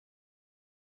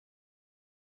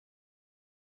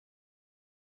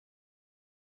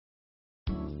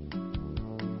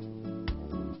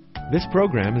This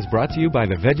program is brought to you by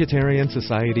the Vegetarian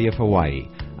Society of Hawaii,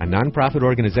 a nonprofit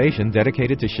organization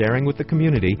dedicated to sharing with the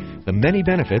community the many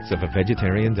benefits of a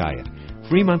vegetarian diet.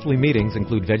 Free monthly meetings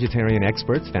include vegetarian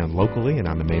experts found locally and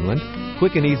on the mainland,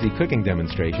 quick and easy cooking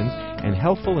demonstrations, and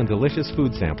healthful and delicious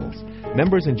food samples.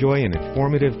 Members enjoy an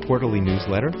informative quarterly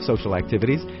newsletter, social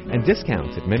activities, and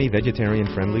discounts at many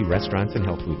vegetarian-friendly restaurants and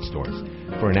health food stores.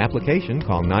 For an application,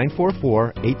 call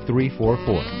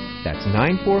 944-8344. That's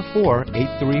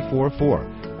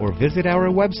 944-8344. Or visit our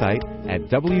website at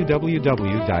www.vsh.org.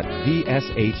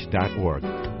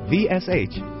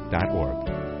 vsh.org.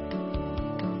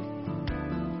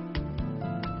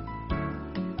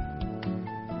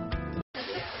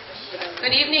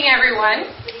 Good evening, everyone.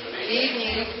 Good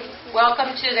evening.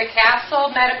 Welcome to the Castle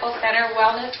Medical Center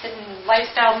Wellness and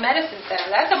Lifestyle Medicine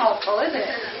Center. That's a mouthful, isn't it?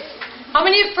 How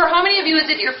many of you is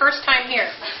it your first time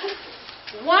here?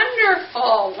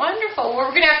 Wonderful, wonderful. Well,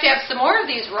 we're going to have some more of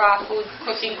these raw food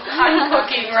cooking,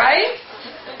 uncooking, right?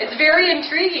 It's very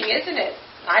intriguing, isn't it?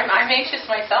 I'm anxious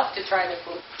myself to try the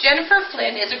food. Jennifer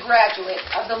Flynn is a graduate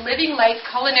of the Living Life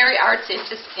Culinary Arts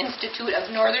Institute of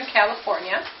Northern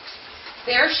California.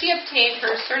 There she obtained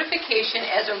her certification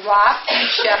as a raw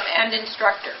food chef and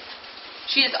instructor.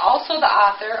 She is also the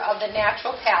author of The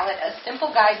Natural Palate, A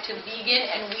Simple Guide to Vegan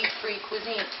and Wheat-Free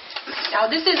Cuisine. Now,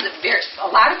 this is a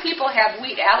lot of people have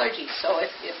wheat allergies, so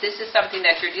if this is something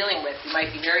that you're dealing with, you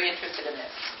might be very interested in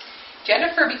this.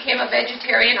 Jennifer became a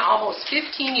vegetarian almost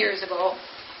 15 years ago,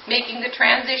 making the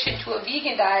transition to a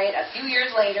vegan diet a few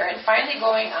years later, and finally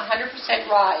going 100%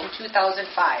 raw in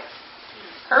 2005.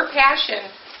 Her passion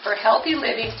for healthy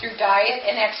living through diet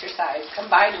and exercise,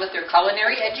 combined with her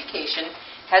culinary education,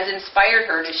 has inspired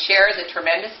her to share the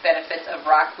tremendous benefits of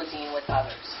raw cuisine with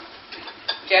others.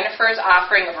 Jennifer is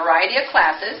offering a variety of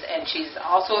classes, and she's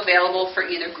also available for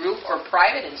either group or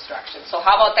private instruction. So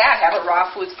how about that? Have a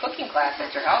raw foods cooking class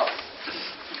at your house.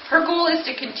 Her goal is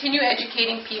to continue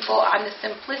educating people on the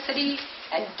simplicity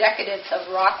and decadence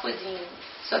of raw cuisine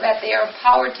so that they are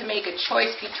empowered to make a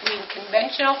choice between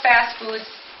conventional fast foods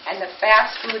and the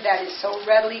fast food that is so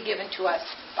readily given to us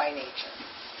by nature.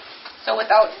 So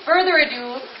without further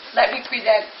ado, let me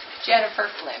present Jennifer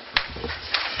Flynn.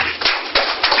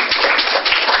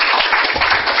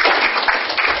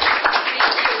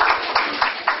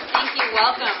 Thank you.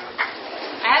 Welcome.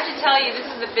 I have to tell you, this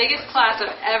is the biggest class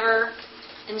I've ever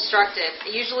instructed.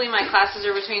 Usually my classes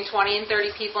are between 20 and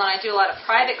 30 people, and I do a lot of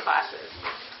private classes.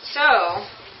 So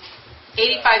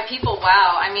 85 people,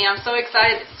 wow. I mean, I'm so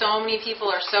excited that so many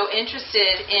people are so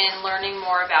interested in learning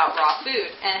more about raw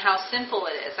food and how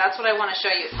simple it is. That's what I want to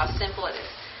show you, is how simple it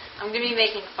is. I'm going to be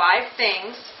making 5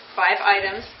 things, 5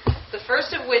 items, the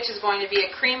first of which is going to be a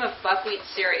cream of buckwheat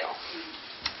cereal.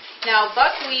 Now,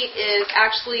 buckwheat is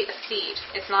actually a seed.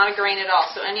 It's not a grain at all,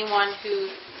 so anyone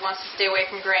who wants to stay away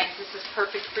from grains, this is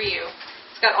perfect for you.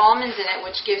 It's got almonds in it,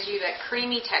 which gives you that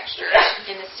creamy texture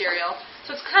in the cereal.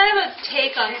 So it's kind of a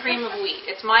take on cream of wheat.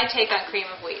 It's my take on cream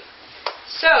of wheat.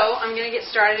 So I'm going to get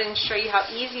started and show you how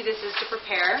easy this is to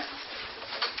prepare.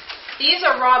 These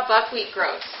are raw buckwheat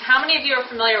groats. How many of you are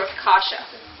familiar with kasha?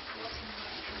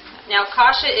 Now,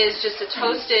 kasha is just a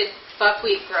toasted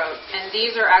buckwheat groat, and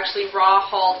these are actually raw,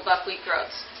 hulled buckwheat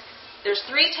groats. There's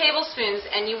 3 tablespoons,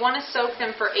 and you want to soak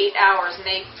them for 8 hours, and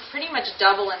they pretty much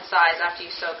double in size after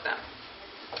you soak them.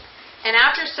 And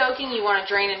after soaking, you want to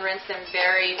drain and rinse them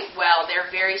very well. They're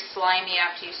very slimy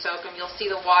after you soak them. You'll see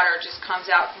the water just comes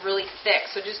out really thick.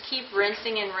 So just keep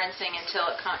rinsing and rinsing until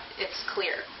it's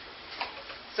clear.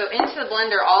 So into the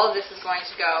blender, all of this is going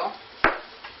to go.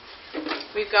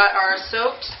 We've got our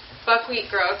soaked buckwheat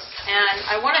groats. And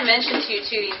I want to mention to you,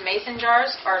 too, these mason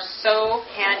jars are so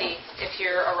handy if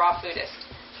you're a raw foodist.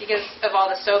 Because of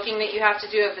all the soaking that you have to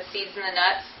do of the seeds and the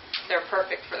nuts, they're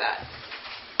perfect for that.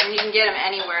 And you can get them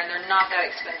anywhere, and they're not that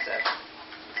expensive.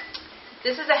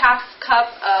 This is a half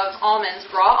cup of almonds,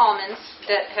 raw almonds,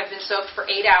 that have been soaked for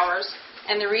 8 hours.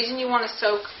 And the reason you want to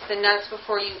soak the nuts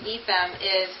before you eat them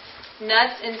is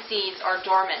nuts and seeds are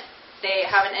dormant. They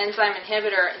have an enzyme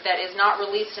inhibitor that is not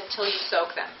released until you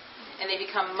soak them. And they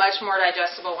become much more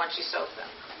digestible once you soak them.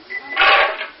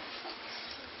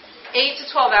 8 to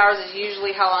 12 hours is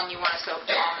usually how long you want to soak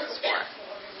the almonds for.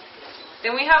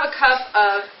 Then we have a cup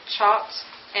of chopped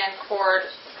and cored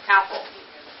apple.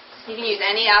 You can use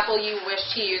any apple you wish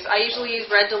to use. I usually use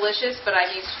Red Delicious, but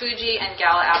I've used Fuji and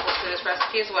Gala apples for this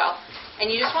recipe as well.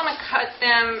 And you just want to cut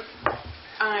them,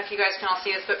 I don't know if you guys can all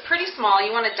see this, but pretty small.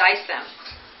 You want to dice them.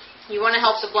 You want to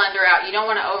help the blender out. You don't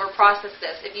want to over-process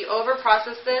this. If you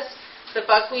over-process this, the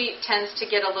buckwheat tends to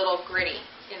get a little gritty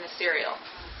in the cereal.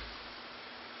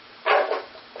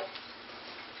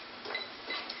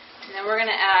 And then we're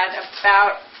going to add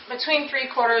about between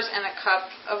 3/4 and a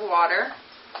cup of water.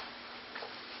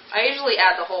 I usually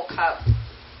add the whole cup,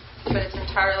 but it's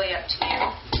entirely up to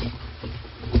you.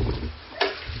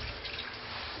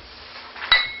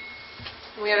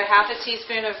 We have a 1/2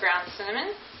 teaspoon of ground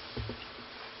cinnamon.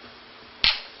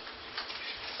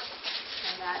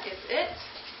 And that is it.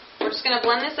 We're just going to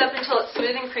blend this up until it's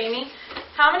smooth and creamy.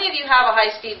 How many of you have a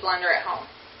high-speed blender at home?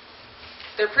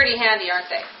 They're pretty handy, aren't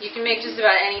they? You can make just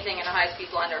about anything in a high-speed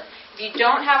blender. If you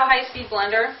don't have a high-speed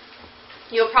blender,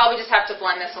 you'll probably just have to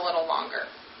blend this a little longer.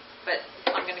 But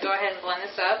I'm going to go ahead and blend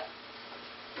this up.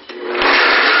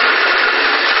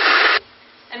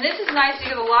 And this is nice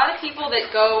because a lot of people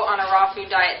that go on a raw food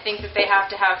diet think that they have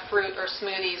to have fruit or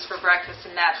smoothies for breakfast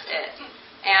and that's it.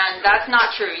 And that's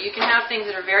not true. You can have things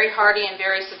that are very hearty and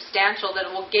very substantial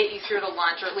that will get you through to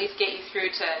lunch or at least get you through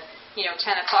to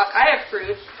 10 o'clock. I have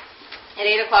fruit at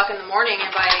 8 o'clock in the morning,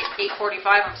 and by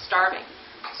 8:45 I'm starving.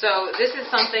 So this is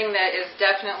something that is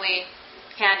definitely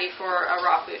handy for a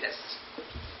raw foodist.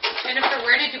 Jennifer,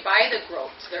 where did you buy the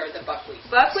groats, the buckwheat?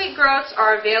 Buckwheat groats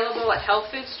are available at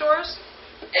health food stores.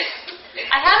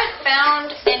 I haven't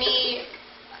found any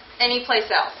place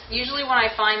else. Usually when I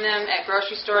find them at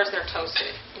grocery stores, they're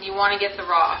toasted, and you want to get the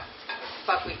raw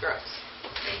buckwheat groats. Are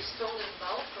they sold in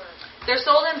bulk? Or? They're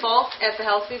sold in bulk at the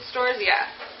health food stores, yeah.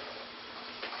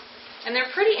 And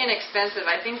they're pretty inexpensive.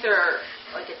 I think they're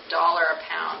like $1 a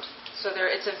pound. So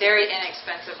it's a very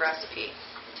inexpensive recipe.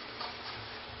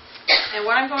 And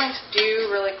what I'm going to do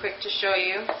really quick to show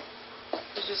you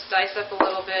is just dice up a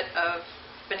little bit of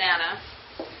banana.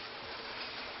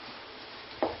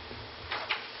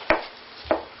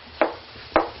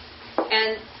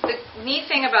 And the neat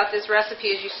thing about this recipe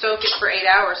is you soak it for 8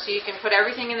 hours, so you can put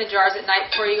everything in the jars at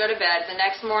night before you go to bed. The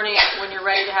next morning, when you're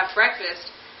ready to have breakfast,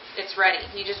 it's ready.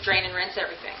 You just drain and rinse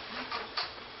everything.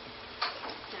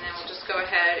 And then we'll just go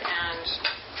ahead and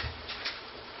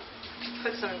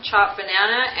put some chopped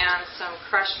banana and some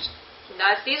crushed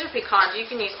nuts. These are pecans. You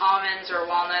can use almonds or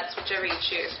walnuts, whichever you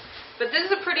choose. But this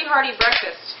is a pretty hearty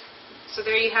breakfast. So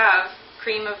there you have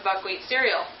cream of buckwheat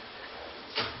cereal.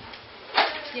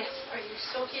 Yes? Are you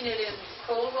soaking it in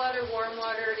cold water, warm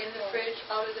water, in the fridge,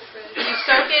 out of the fridge? You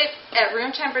soak it at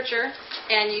room temperature,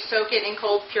 and you soak it in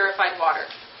cold, purified water.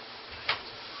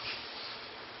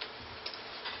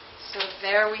 So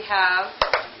there we have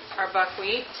our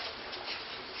buckwheat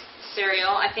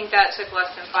cereal. I think that took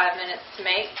less than 5 minutes to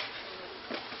make.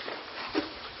 There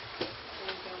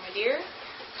you go, my dear.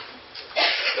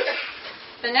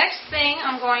 The next thing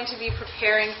I'm going to be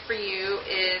preparing for you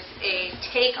is a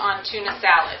take on tuna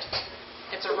salad.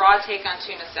 It's a raw take on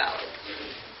tuna salad.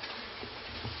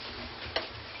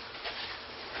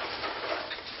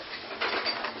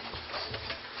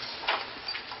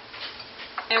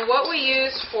 And what we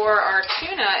use for our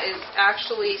tuna is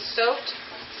actually soaked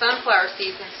sunflower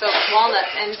seeds and soaked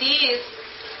walnuts. And these,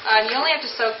 you only have to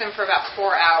soak them for about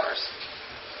 4 hours.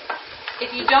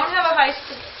 If you don't have a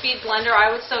high-speed blender, I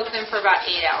would soak them for about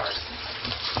 8 hours.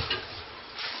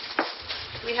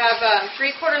 We have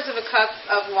 3/4 of a cup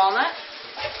of walnuts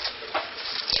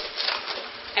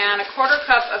and a 1/4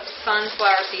 cup of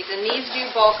sunflower seeds. And these do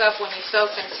bulk up when you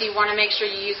soak them, so you want to make sure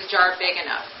you use a jar big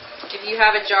enough. If you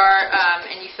have a jar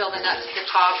and you fill the nuts to the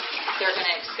top, they're going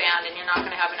to expand, and you're not going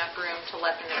to have enough room to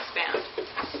let them expand.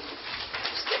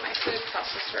 Just get my food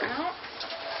processor out.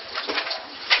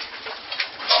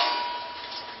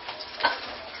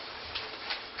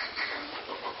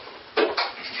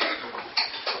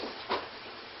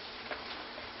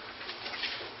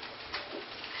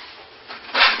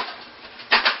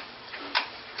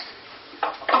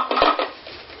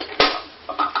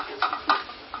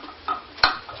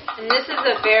 And this is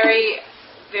a very,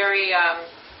 very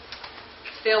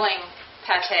filling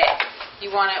pate.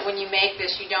 You want to, when you make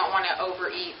this, you don't want to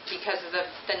overeat because of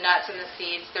the nuts and the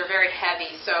seeds. They're very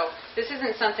heavy, so this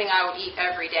isn't something I would eat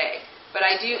every day. But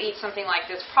I do eat something like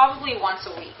this probably once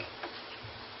a week.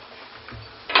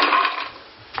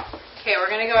 Okay, we're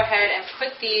going to go ahead and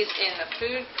put these in the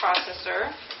food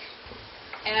processor.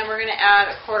 And then we're going to add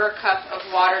a 1/4 cup of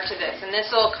water to this. And this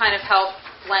will kind of help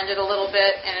blend it a little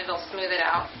bit, and it'll smooth it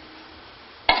out.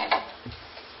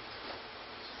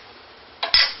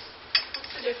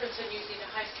 What's the difference in using a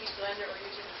high-speed blender or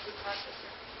using a food processor?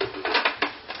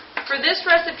 For this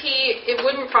recipe, it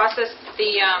wouldn't process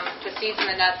the seeds and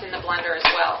the nuts in the blender as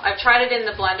well. I've tried it in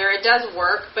the blender. It does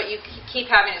work, but you keep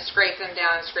having to scrape them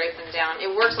down and scrape them down.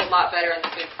 It works a lot better in the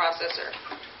food processor,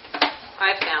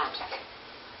 I've found.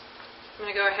 I'm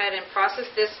going to go ahead and process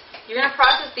this. You're going to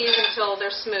process these until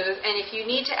they're smooth, and if you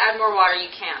need to add more water, you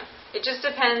can. It just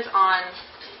depends on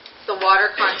the water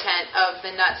content of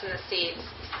the nuts and the seeds.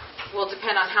 will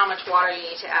depend on how much water you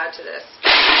need to add to this.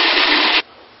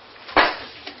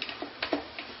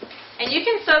 And you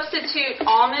can substitute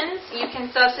almonds, you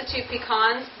can substitute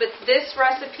pecans, but this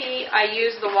recipe I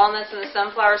use the walnuts and the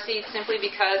sunflower seeds simply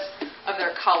because of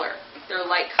their color, their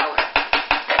light color.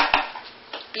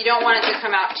 You don't want it to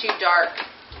come out too dark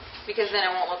because then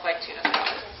it won't look like tuna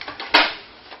salad.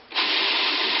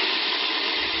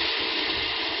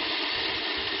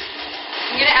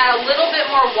 I'm going to add a little bit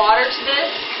more water to this.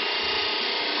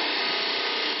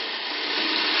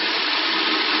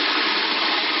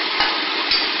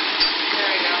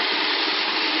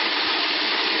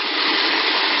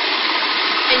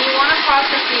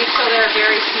 Process these so they're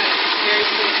very smooth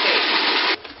paste.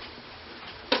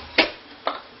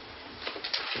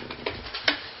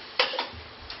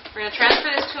 We're going to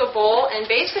transfer this to a bowl, and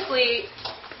basically,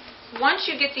 once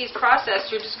you get these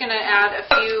processed, you're just going to add a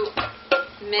few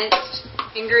minced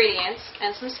ingredients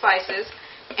and some spices,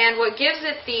 and what gives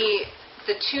it the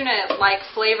tuna-like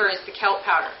flavor is the kelp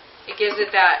powder. It gives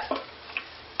it that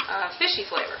fishy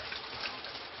flavor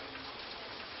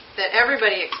that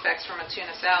everybody expects from a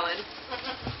tuna salad.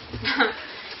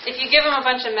 If you give them a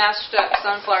bunch of mashed up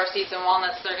sunflower seeds and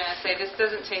walnuts, they're going to say, this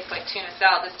doesn't taste like tuna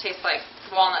salad, this tastes like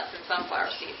walnuts and sunflower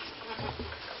seeds.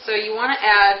 So you want to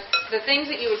add the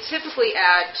things that you would typically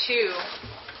add to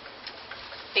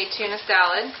a tuna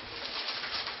salad,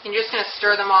 and you're just going to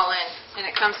stir them all in, and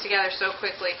it comes together so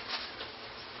quickly.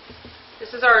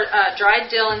 This is our dried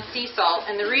dill and sea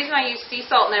salt, and the reason I use sea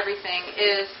salt and everything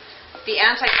is the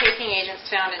anti-caking agents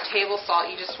found in table salt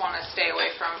you just want to stay away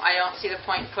from. I don't see the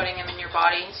point in putting them in your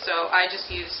body, so I just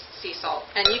use sea salt.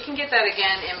 And you can get that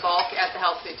again in bulk at the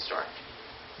health food store.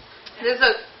 This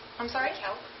is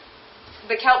kelp.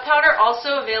 The kelp powder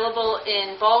also available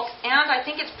in bulk, and I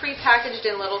think it's pre-packaged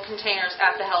in little containers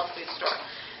at the health food store.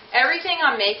 Everything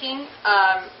I'm making,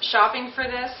 shopping for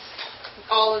this,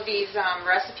 all of these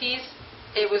recipes,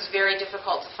 it was very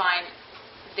difficult to find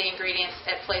the ingredients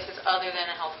at places other than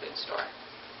a health food store.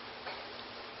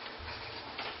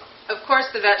 Of course,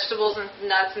 the vegetables and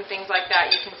nuts and things like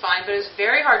that you can find, but it was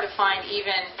very hard to find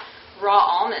even raw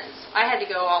almonds. I had to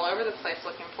go all over the place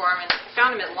looking for them, and I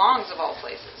found them at Long's of all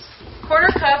places.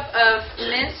 1/4 cup of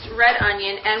minced red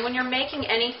onion, and when you're making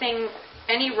any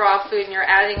raw food and you're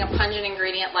adding a pungent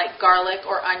ingredient like garlic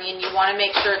or onion, you want to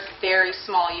make sure it's very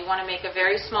small. You want to make a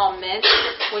very small mince.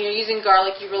 When you're using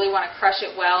garlic, you really want to crush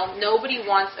it well. Nobody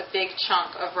wants a big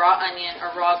chunk of raw onion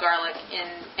or raw garlic in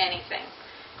anything.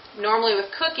 Normally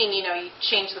with cooking, you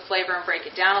change the flavor and break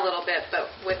it down a little bit, but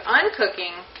with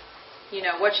uncooking,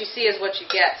 what you see is what you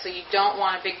get, so you don't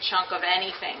want a big chunk of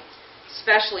anything,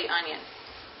 especially onion.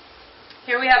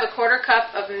 Here we have a 1/4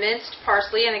 cup of minced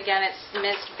parsley, and again, it's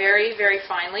minced very, very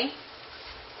finely.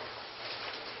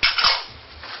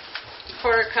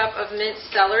 1/4 cup of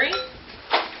minced celery.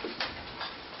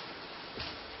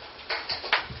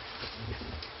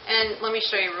 And let me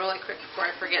show you really quick before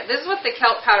I forget. This is what the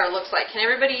kelp powder looks like. Can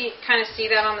everybody kind of see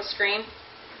that on the screen?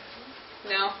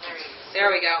 No? There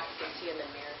we go.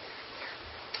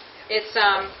 It's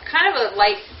kind of a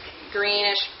light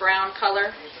greenish brown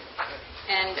color.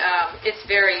 And it's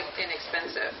very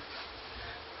inexpensive.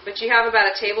 But you have about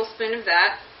a tablespoon of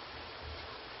that.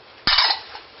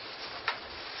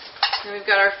 And we've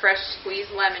got our fresh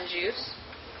squeezed lemon juice.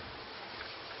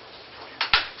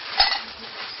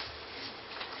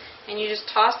 And you just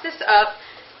toss this up.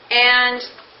 And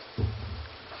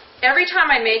every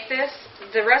time I make this,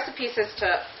 the recipe says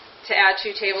to add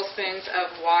 2 tablespoons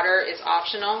of water is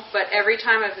optional. But every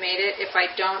time I've made it, if I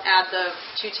don't add the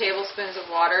 2 tablespoons of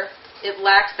water, it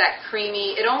lacks that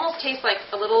creamy, it almost tastes like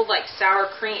a little like sour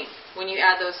cream when you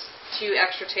add those 2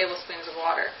 extra tablespoons of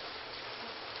water.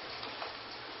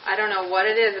 I don't know what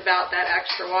it is about that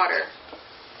extra water.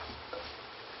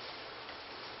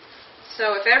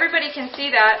 So if everybody can see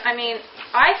that,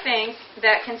 I think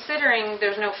that considering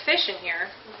there's no fish in here,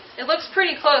 it looks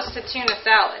pretty close to tuna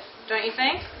salad, don't you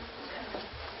think?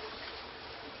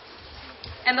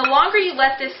 And the longer you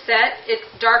let this set, it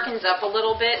darkens up a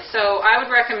little bit. So I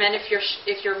would recommend if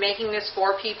you're making this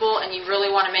for people and you really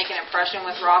want to make an impression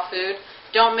with raw food,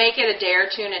 don't make it a day or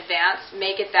 2 in advance.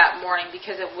 Make it that morning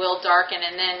because it will darken,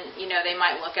 and then they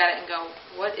might look at it and go,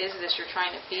 "What is this you're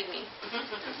trying to feed me?"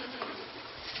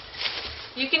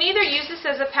 You can either use this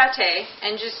as a pate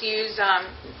and just use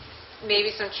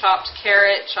maybe some chopped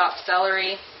carrot, chopped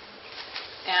celery,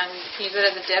 and use it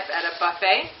as a dip at a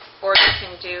buffet, or you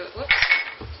can do what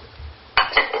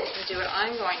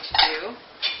I'm going to do.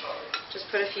 Just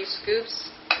put a few scoops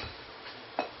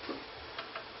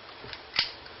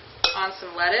on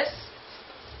some lettuce.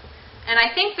 And I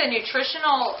think the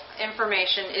nutritional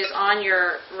information is on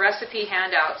your recipe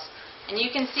handouts. And you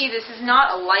can see this is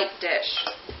not a light dish,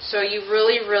 so you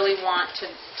really, really want to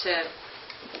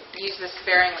use this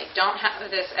sparingly. Don't have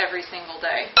this every single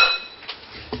day.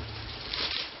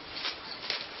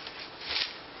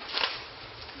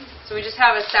 So we just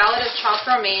have a salad of chopped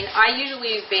romaine. I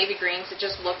usually use baby greens. It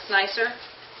just looks nicer.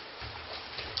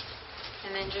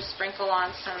 And then just sprinkle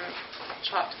on some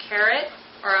chopped carrot,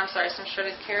 some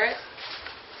shredded carrot.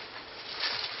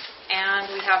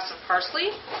 And we have some parsley.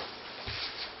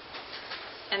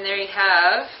 And there you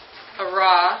have a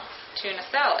raw tuna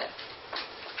salad.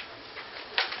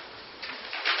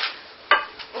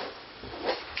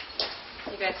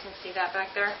 You guys can see that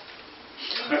back there?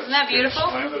 Isn't that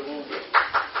beautiful?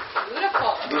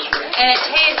 Beautiful. And it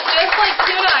tastes just like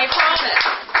tuna, I promise.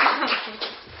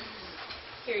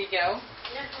 Here you go.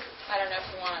 I don't know if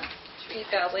you want to eat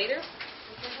that later.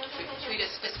 Should we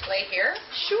just display here?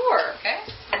 Sure. Okay.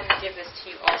 I'm going to give this to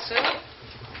you also.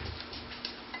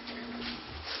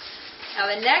 Now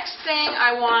the next thing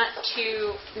I want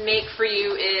to make for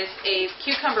you is a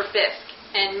cucumber bisque.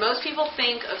 And most people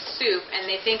think of soup and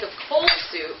they think of cold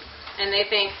soup and they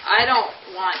think, I don't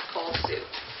want cold soup.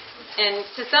 And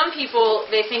to some people,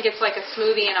 they think it's like a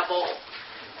smoothie in a bowl.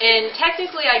 And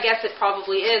technically, I guess it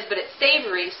probably is, but it's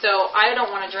savory, so I don't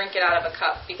want to drink it out of a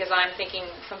cup because I'm thinking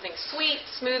something sweet,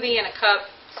 smoothie in a cup,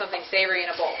 something savory in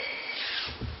a bowl.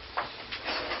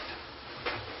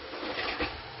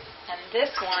 And this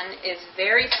one is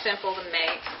very simple to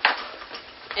make,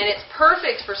 and it's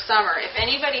perfect for summer. If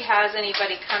anybody has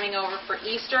anybody coming over for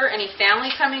Easter, any family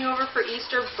coming over for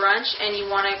Easter brunch, and you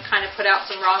want to kind of put out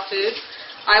some raw food,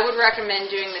 I would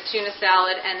recommend doing the tuna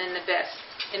salad and then the bisque.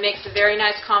 It makes a very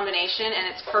nice combination, and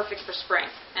it's perfect for spring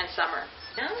and summer.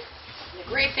 Yeah. The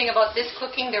great thing about this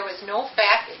cooking, there was no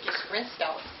fat. It just rinsed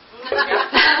out.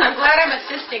 I'm glad I'm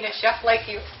assisting a chef like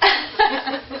you.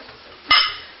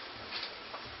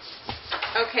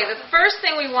 Okay, the first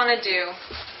thing we want to do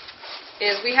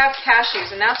is we have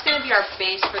cashews, and that's going to be our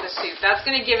base for the soup. That's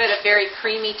going to give it a very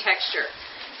creamy texture.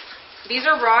 These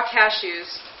are raw cashews,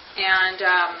 and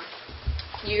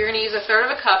you're going to use 1/3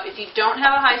 of a cup. If you don't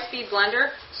have a high-speed blender,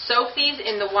 soak these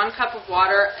in the 1 cup of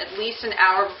water at least an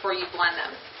hour before you blend them.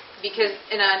 Because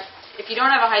if you don't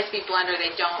have a high-speed blender,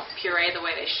 they don't puree the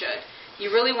way they should.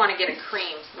 You really want to get a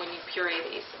cream when you puree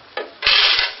these.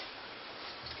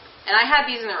 And I had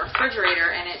these in the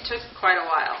refrigerator, and it took quite a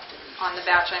while on the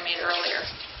batch I made earlier.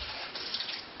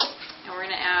 And we're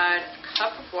going to add a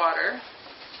cup of water.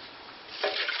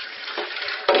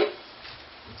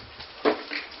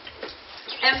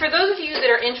 And for those of you that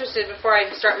are interested, before I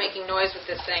start making noise with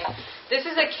this thing, this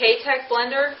is a K-Tech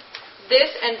blender.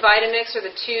 This and Vitamix are the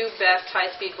 2 best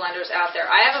high-speed blenders out there.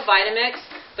 I have a Vitamix,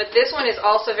 but this one is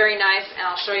also very nice, and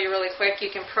I'll show you really quick. You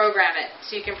can program it,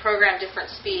 so you can program different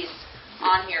speeds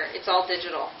on here. It's all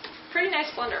digital. Pretty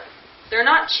nice blender. They're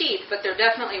not cheap, but they're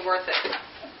definitely worth it.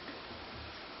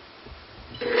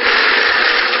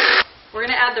 We're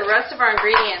going to add the rest of our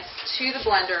ingredients to the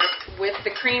blender with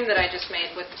the cream that I just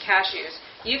made with the cashews.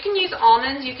 You can use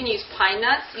almonds, you can use pine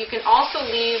nuts. You can also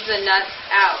leave the nuts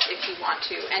out if you want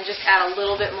to and just add a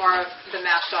little bit more of the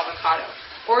mashed avocado.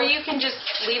 Or you can just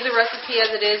leave the recipe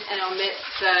as it is and omit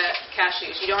the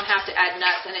cashews. You don't have to add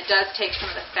nuts, and it does take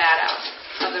some of the fat out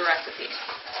of the recipe.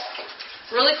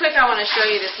 Really quick, I want to show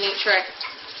you this neat trick.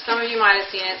 Some of you might have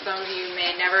seen it, some of you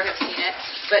may never have seen it.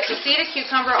 But to seed a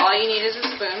cucumber, all you need is a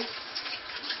spoon.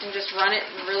 And just run it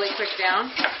really quick down.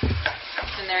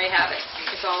 And there you have it.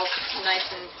 It's all nice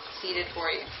and seeded for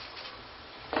you.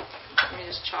 Let me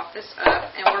just chop this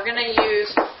up. And we're going to use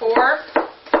 4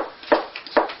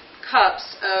 cups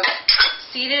of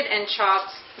seeded and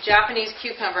chopped Japanese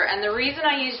cucumber. And the reason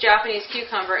I use Japanese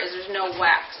cucumber is there's no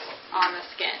wax on the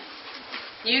skin.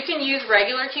 You can use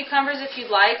regular cucumbers if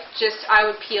you'd like. Just I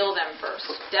would peel them first.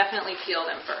 Definitely peel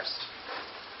them first.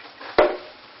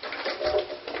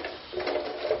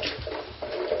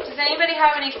 Does anybody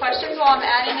have any questions while I'm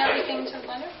adding everything to the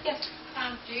blender? Yes.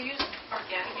 Do you use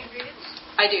organic ingredients?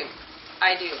 I do.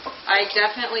 I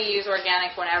definitely use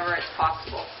organic whenever it's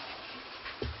possible.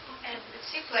 And it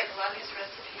seems like a lot of these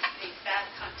recipes, the fat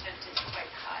content is quite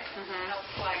high.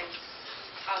 Health-wise,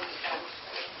 how you add it?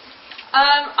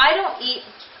 I don't eat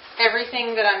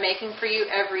everything that I'm making for you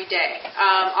every day.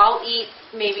 I'll eat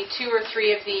maybe 2 or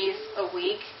 3 of these a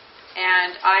week.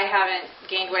 And I haven't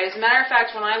gained weight. As a matter of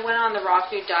fact, when I went on the raw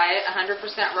food diet, 100%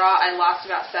 raw, I lost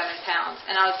about 7 pounds.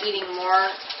 And I was eating more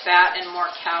fat and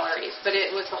more calories. But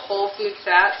it was the whole food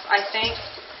fats, I think,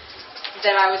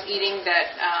 that I was eating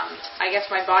that I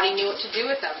guess my body knew what to do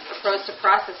with them, opposed to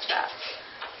processed fats.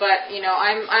 But, you know,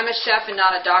 I'm a chef and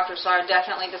not a doctor, so I would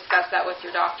definitely discuss that with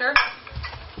your doctor.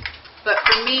 But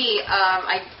for me,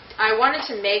 I I wanted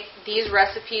to make these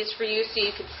recipes for you so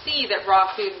you could see that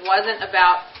raw food wasn't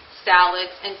about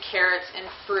salads and carrots and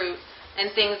fruit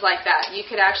and things like that. You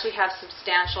could actually have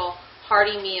substantial,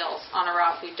 hearty meals on a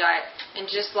raw food diet. And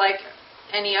just like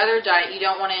any other diet, you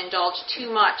don't want to indulge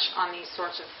too much on these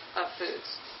sorts of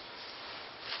foods.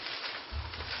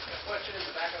 A question in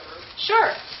the back of the room.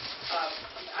 Sure.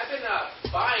 I've been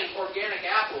buying organic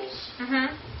apples,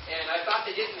 and I thought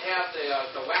they didn't have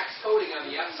the wax coating on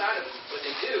the outside of them, but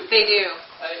they do. They do.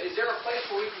 Is there a place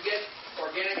where we can get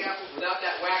organic apples without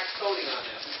that wax coating on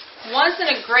them? Once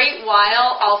in a great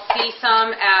while, I'll see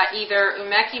some at either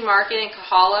Umeki Market in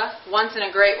Kailua, once in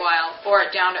a great while, or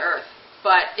at Down to Earth.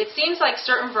 But it seems like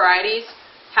certain varieties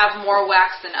have more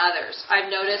wax than others. I've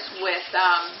noticed with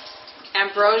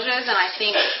ambrosias, and I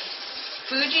think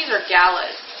Fuji's or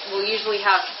Galas will usually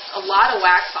have a lot of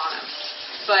wax on them.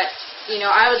 But,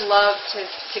 I would love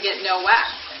to get no wax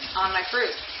on my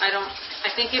fruit. I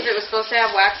think if it was supposed to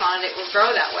have wax on it, it would grow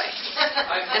that way.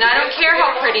 And I don't care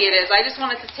how pretty it is. I just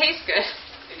want it to taste good.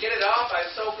 To get it off, I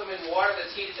soak them in water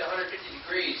that's heated to 150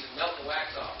 degrees and melt the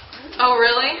wax off. Oh,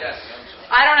 really? Yes.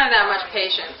 I don't have that much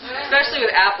patience, especially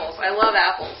with apples. I love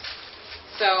apples.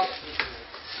 So,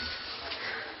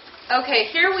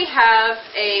 okay, here we have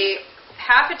a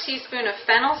half a teaspoon of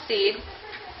fennel seed,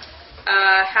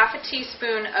 a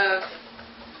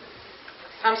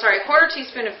quarter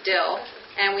teaspoon of dill,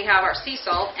 and we have our sea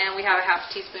salt, and we have a half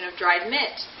a teaspoon of dried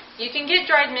mint. You can get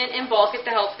dried mint in bulk at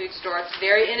the health food store. It's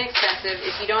very inexpensive.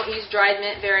 If you don't use dried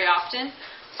mint very often,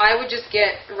 I would just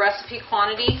get recipe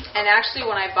quantity, and actually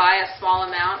when I buy a small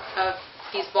amount of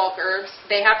these bulk herbs,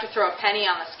 they have to throw a penny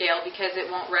on the scale because it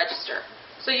won't register.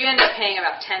 So you end up paying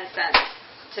about 10 cents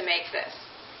to make this.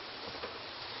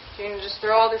 So you're going to just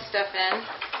throw all this stuff in.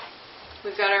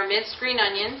 We've got our minced green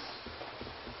onions.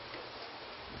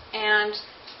 And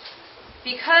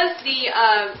because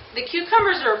the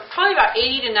cucumbers are probably about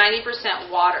 80 to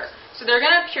 90% water, so they're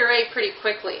going to puree pretty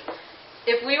quickly.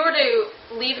 If we were to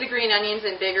leave the green onions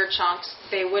in bigger chunks,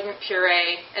 they wouldn't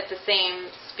puree at the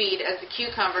same speed as the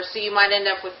cucumbers, so you might end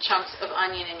up with chunks of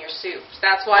onion in your soup. So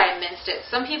that's why I minced it.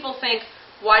 Some people think,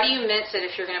 why do you mince it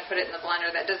if you're going to put it in the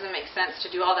blender? That doesn't make sense to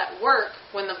do all that work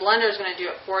when the blender is going to do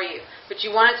it for you. But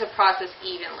you want it to process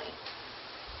evenly.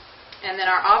 And then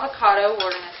our avocado,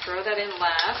 we're going to throw that in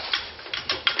last.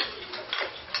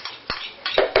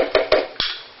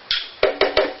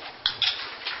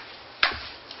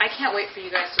 I can't wait for you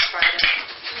guys to try this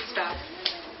stuff.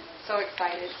 So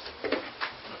excited.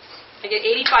 I get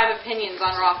 85 opinions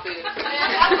on raw food.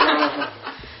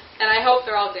 And I hope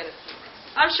they're all good.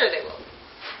 I'm sure they will.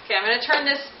 Okay, I'm going to turn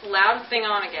this loud thing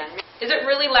on again. Is it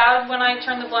really loud when I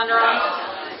turn the blender on?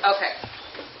 Okay.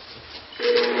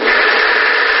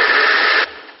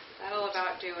 That'll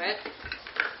about do it.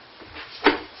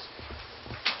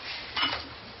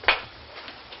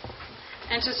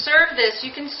 And to serve this,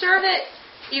 you can serve it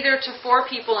either to 4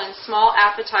 people in small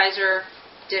appetizer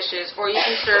dishes, or you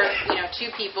can serve,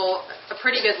 2 people a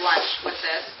pretty good lunch with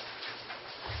this.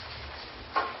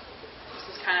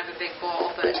 This is kind of a big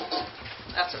bowl, but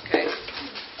that's okay.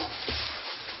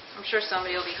 I'm sure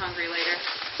somebody will be hungry later.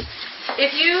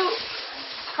 If you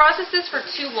process this for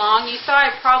too long, you saw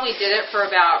I probably did it for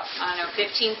about,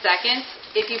 15 seconds.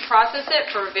 If you process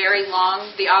it for very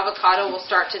long, the avocado will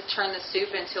start to turn the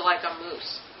soup into like a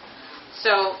mousse.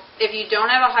 So if you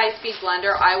don't have a high-speed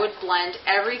blender, I would blend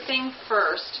everything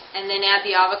first and then add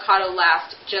the avocado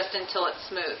last just until it's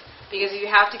smooth. Because if you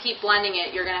have to keep blending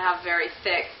it, you're going to have very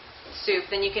thick soup.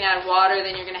 Then you can add water,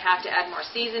 then you're going to have to add more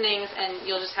seasonings, and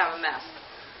you'll just have a mess.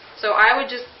 So I would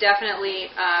just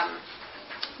definitely,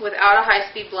 without a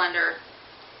high-speed blender,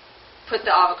 put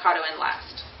the avocado in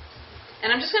last.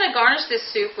 And I'm just going to garnish this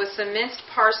soup with some minced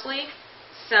parsley,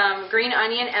 some green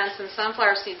onion, and some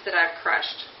sunflower seeds that I've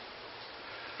crushed.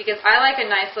 Because I like a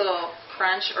nice little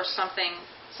crunch or something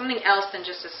else than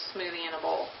just a smoothie in a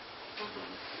bowl.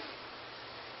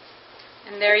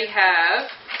 And there you have,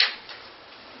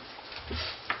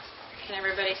 can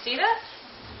everybody see that?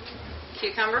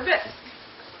 Cucumber bisque.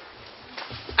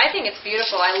 I think it's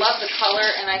beautiful. I love the color,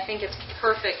 and I think it's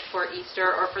perfect for Easter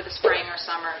or for the spring or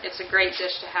summer. It's a great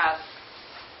dish to have.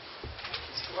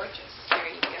 It's gorgeous. There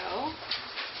you go.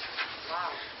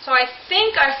 Wow. So I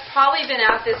think I've probably been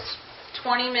at this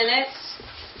 20 minutes,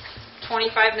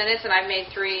 25 minutes, and I've made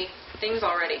 3 things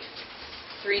already.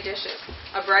 3 dishes.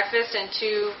 A breakfast and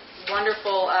 2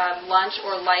 wonderful lunch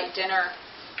or light dinner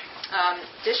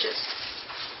dishes.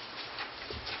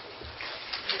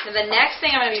 And the next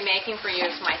thing I'm going to be making for you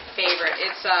is my favorite.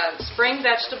 It's spring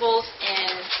vegetables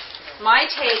and my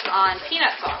take on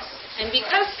peanut sauce. And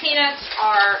because peanuts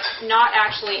are not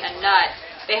actually a nut,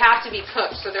 they have to be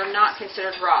cooked, so they're not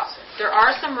considered raw. There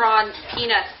are some raw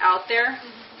peanuts out there.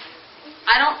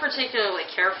 I don't particularly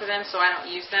care for them, so I don't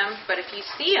use them. But if you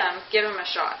see them, give them a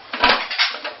shot.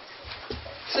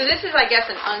 So this is, I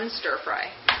guess, an unstir fry.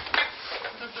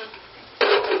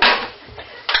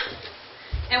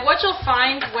 And what you'll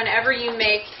find whenever you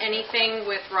make anything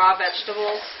with raw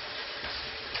vegetables,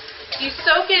 you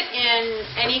soak it in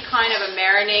any kind of a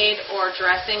marinade or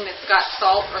dressing that's got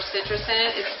salt or citrus in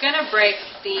it, it's going to break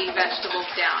the vegetables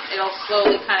down. It'll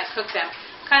slowly kind of cook them,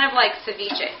 kind of like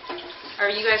ceviche.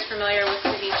 Are you guys familiar with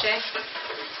ceviche?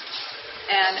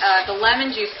 And the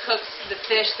lemon juice cooks the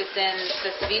fish that's in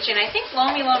the ceviche, and I think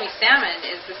lomi salmon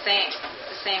is the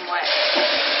same way.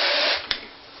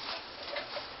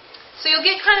 So you'll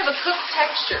get kind of a cooked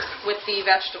texture with the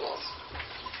vegetables.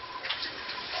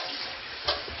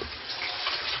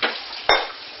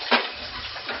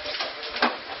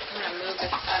 I'm going to move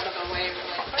this out of the way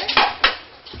really quick.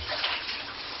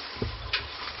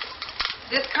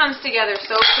 This comes together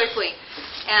so quickly,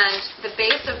 and the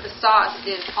base of the sauce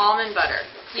is almond butter.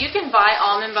 You can buy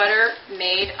almond butter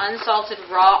made, unsalted,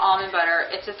 raw almond butter.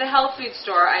 It's at the health food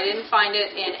store. I didn't find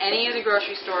it in any of the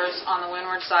grocery stores on the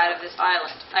windward side of this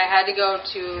island. I had to go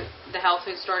to the health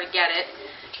food store to get it.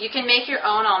 You can make your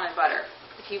own almond butter.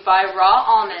 If you buy raw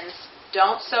almonds,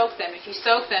 don't soak them. If you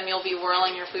soak them, you'll be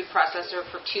whirling your food processor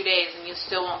for 2 days and you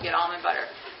still won't get almond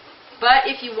butter. But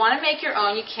if you want to make your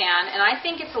own, you can. And I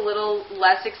think it's a little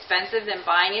less expensive than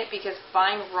buying it because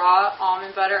buying raw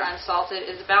almond butter unsalted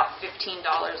is about $15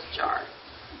 a jar.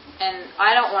 And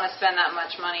I don't want to spend that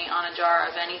much money on a jar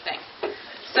of anything.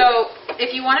 So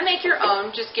if you want to make your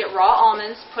own, just get raw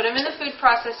almonds, put them in the food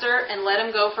processor, and let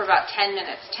them go for about 10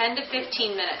 minutes. 10 to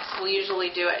 15 minutes will usually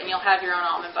do it, and you'll have your own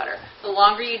almond butter. The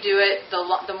longer you do it,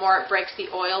 the more it breaks the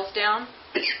oils down,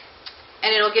 and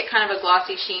it'll get kind of a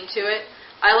glossy sheen to it.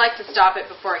 I like to stop it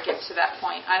before it gets to that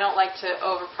point. I don't like to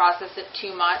over-process it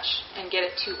too much and get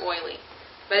it too oily.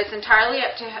 But it's entirely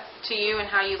up to you and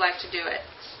how you like to do it.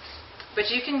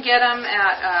 But you can get them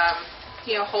at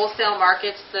wholesale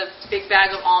markets, the big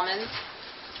bag of almonds,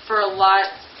 for a lot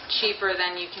cheaper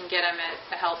than you can get them at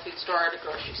a health food store or at a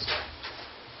grocery store.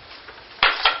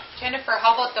 Jennifer,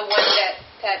 how about the one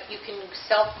that you can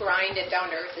self-grind it down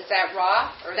to earth? Is that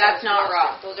raw? Or That's not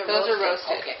raw. Those are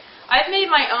roasted. Okay. I've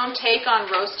made my own take on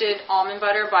roasted almond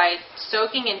butter by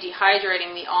soaking and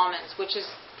dehydrating the almonds, which is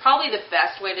probably the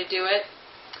best way to do it.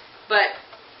 But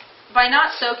by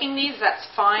not soaking these, that's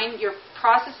fine. You're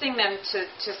processing them to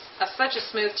such a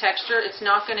smooth texture, it's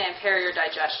not going to impair your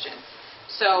digestion.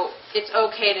 So it's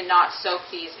okay to not soak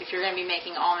these if you're going to be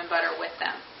making almond butter with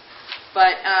them.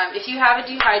 But if you have a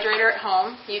dehydrator at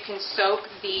home, you can soak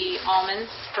the almonds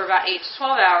for about 8 to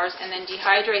 12 hours and then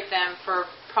dehydrate them for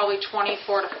probably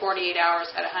 24 to 48 hours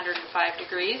at 105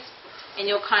 degrees, and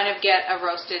you'll kind of get a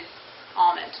roasted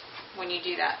almond when you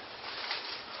do that.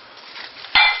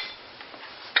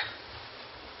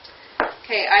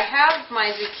 Okay, I have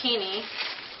my zucchini,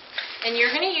 and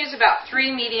you're going to use about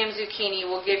 3 medium zucchini.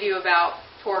 Will give you about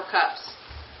 4 cups.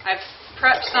 I've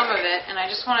prepped some of it, and I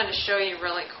just wanted to show you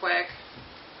really quick.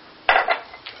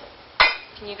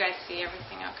 Can you guys see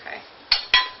everything okay?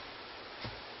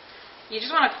 You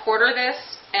just want to quarter this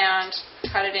and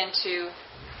cut it into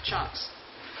chunks.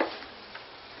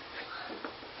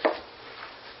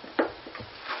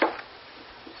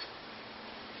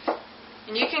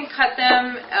 And you can cut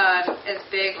them as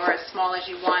big or as small as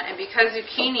you want. And because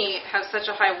zucchini has such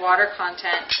a high water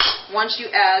content, once you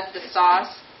add the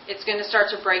sauce, it's going to start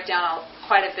to break down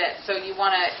quite a bit. So you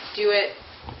want to do it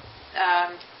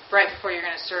right before you're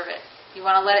going to serve it. You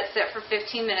want to let it sit for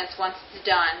 15 minutes once it's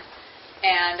done,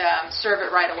 and serve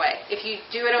it right away. If you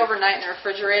do it overnight in the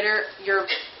refrigerator, your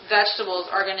vegetables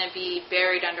are going to be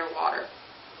buried underwater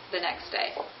the next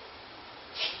day.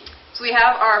 So we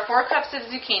have our 4 cups of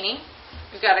zucchini.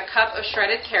 We've got a cup of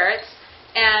shredded carrots,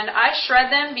 and I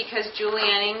shred them because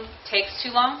julienning takes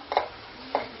too long.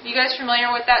 You guys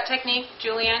familiar with that technique,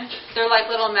 julienne? They're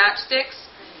like little matchsticks.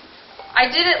 I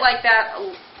did it like that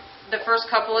the first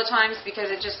couple of times because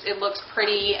it looks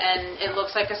pretty and it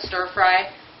looks like a stir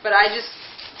fry. But I just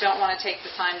don't want to take the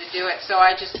time to do it, so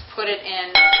I just put it in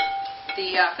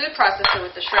the food processor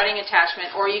with the shredding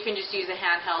attachment, or you can just use a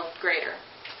handheld grater.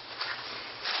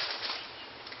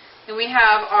 Then we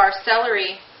have our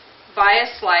celery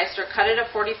bias sliced or cut at a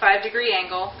 45-degree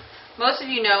angle. Most of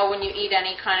you know when you eat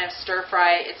any kind of stir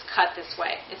fry, it's cut this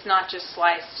way. It's not just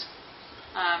sliced.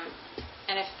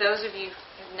 And if those of you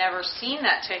have never seen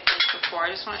that technique before, I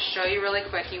just want to show you really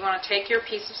quick. You want to take your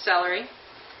piece of celery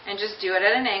and just do it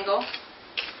at an angle,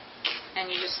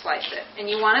 and you just slice it. And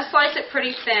you want to slice it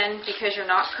pretty thin because you're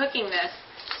not cooking this,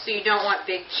 So you don't want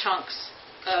big chunks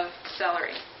of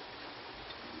celery.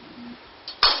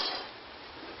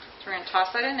 So we're going to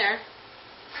toss that in there.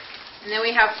 And then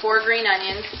we have 4 green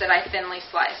onions that I thinly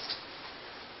sliced.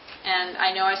 And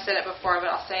I know I said it before, but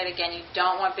I'll say it again. You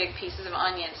don't want big pieces of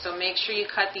onion, so make sure you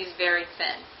cut these very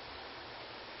thin.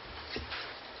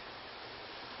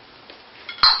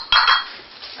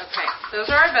 Okay, those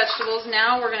are our vegetables.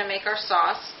 Now we're going to make our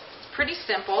sauce. It's pretty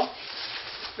simple.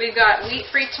 We've got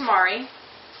wheat-free tamari.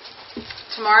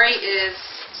 Tamari is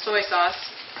soy sauce,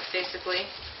 basically.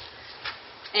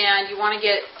 And you want to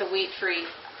get the wheat-free.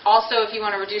 Also, if you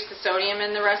want to reduce the sodium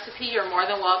in the recipe, you're more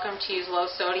than welcome to use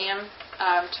low-sodium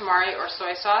tamari or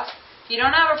soy sauce. If you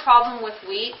don't have a problem with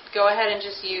wheat, go ahead and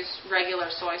just use regular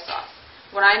soy sauce.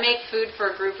 When I make food for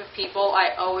a group of people,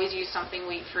 I always use something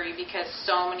wheat-free because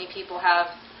so many people have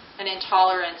an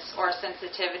intolerance or a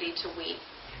sensitivity to wheat.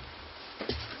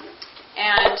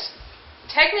 And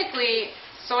technically,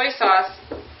 soy sauce,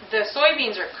 the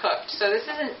soybeans are cooked, so this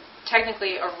isn't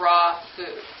technically a raw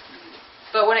food.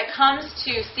 But when it comes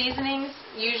to seasonings,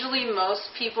 usually most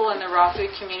people in the raw food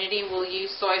community will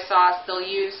use soy sauce. They'll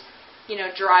use,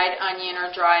 dried onion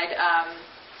or dried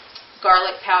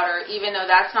garlic powder, even though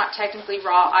that's not technically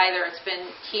raw either. It's been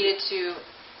heated to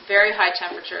very high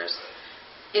temperatures.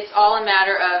 It's all a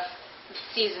matter of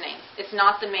seasoning. It's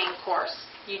not the main course.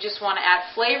 You just want to add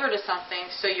flavor to something,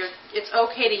 so it's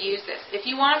okay to use this. If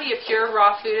you want to be a pure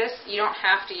raw foodist, you don't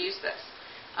have to use this.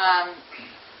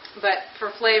 But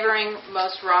for flavoring,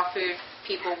 most raw food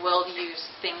people will use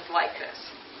things like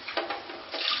this.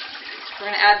 We're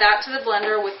going to add that to the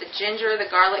blender with the ginger, the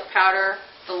garlic powder,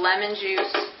 the lemon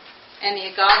juice, and the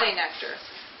agave nectar.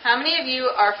 How many of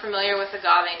you are familiar with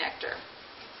agave nectar?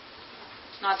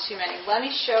 Not too many. Let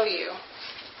me show you.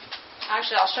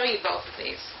 Actually, I'll show you both of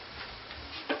these.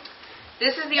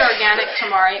 This is the organic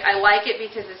tamari. I like it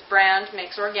because this brand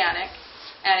makes organic,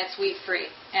 and it's wheat-free.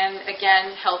 And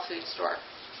again, health food store.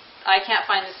 I can't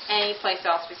find this anyplace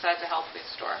else besides a health food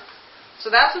store.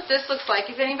 So that's what this looks like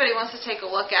if anybody wants to take a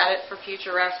look at it for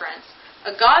future reference.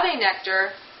 Agave nectar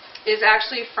is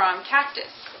actually from cactus.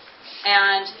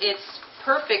 And it's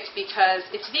perfect because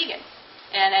it's vegan.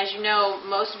 And as you know,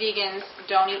 most vegans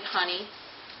don't eat honey.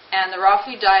 And the raw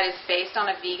food diet is based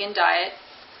on a vegan diet.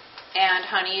 And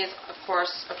honey is, of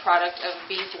course, a product of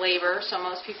bees' labor. So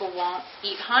most people won't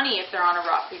eat honey if they're on a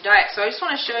raw food diet. So I just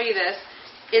want to show you this.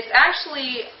 It's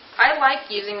actually, I like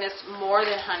using this more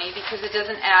than honey because it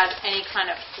doesn't add any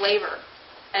kind of flavor.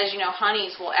 As you know,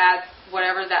 honeys will add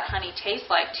whatever that honey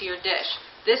tastes like to your dish.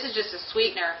 This is just a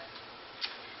sweetener.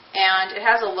 And it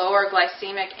has a lower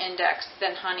glycemic index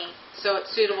than honey, so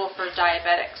it's suitable for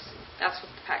diabetics. That's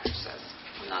what the package says.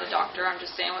 I'm not a doctor, I'm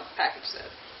just saying what the package says.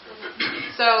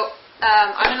 So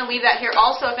I'm going to leave that here.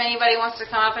 Also, if anybody wants to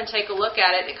come up and take a look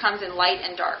at it, it comes in light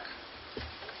and dark.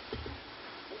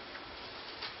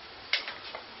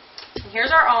 And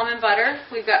here's our almond butter.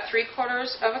 We've got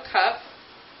 3/4 of a cup.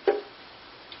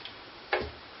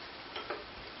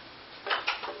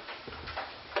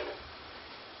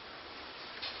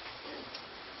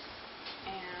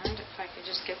 And if I could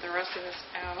just get the rest of this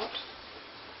out.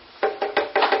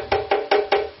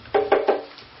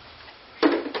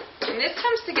 And this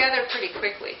comes together pretty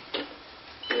quickly.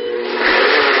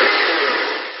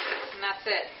 And that's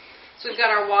it. So we've got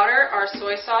our water, our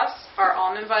soy sauce, our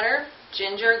almond butter,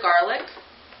 ginger, garlic.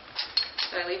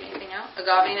 Did I leave anything out?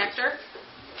 Agave nectar.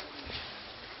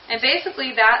 And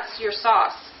basically that's your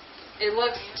sauce. It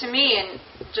looks to me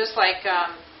just like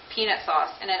peanut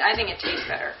sauce. And I think it tastes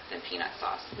better than peanut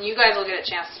sauce. And you guys will get a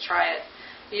chance to try it.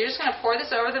 You're just going to pour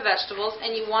this over the vegetables.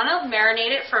 And you want to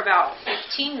marinate it for about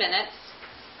 15 minutes.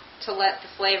 To let the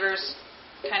flavors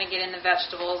kind of get in the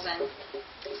vegetables and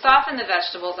soften the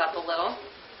vegetables up a little.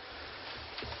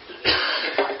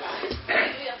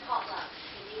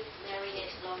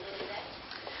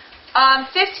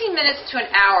 15 minutes to an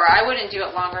hour. I wouldn't do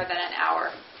it longer than an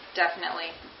hour, definitely.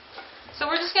 So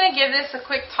we're just going to give this a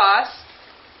quick toss.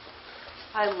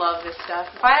 I love this stuff.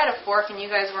 If I had a fork and you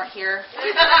guys weren't here,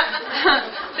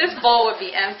 this bowl would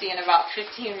be empty in about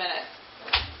 15 minutes.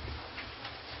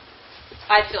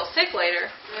 I'd feel sick later,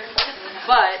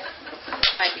 but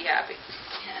I'd be happy.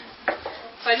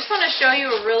 So I just want to show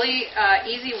you a really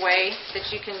easy way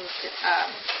that you can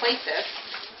plate this.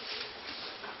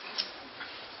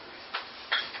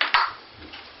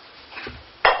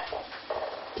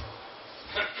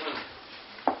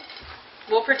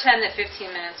 We'll pretend that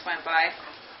 15 minutes went by.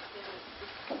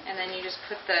 And then you just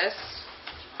put this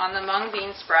on the mung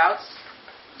bean sprouts.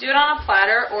 Do it on a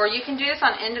platter, or you can do this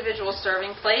on individual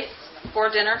serving plates. 4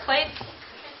 dinner plates.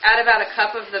 Add about a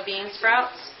cup of the bean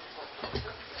sprouts.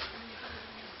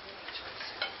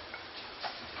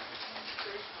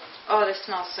 Oh, this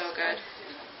smells so good.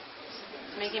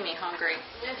 It's making me hungry.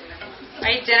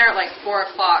 I ate dinner at like 4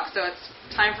 o'clock, so it's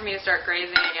time for me to start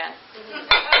grazing again.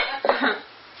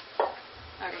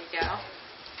 There you go.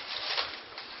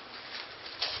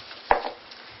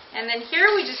 And then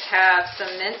here we just have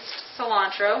some minced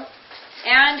cilantro.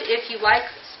 And if you like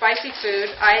spicy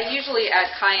food, I usually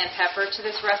add cayenne pepper to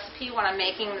this recipe when I'm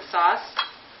making the sauce.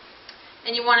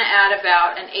 And you want to add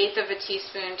about 1/8 of a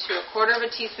teaspoon to 1/4 of a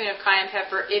teaspoon of cayenne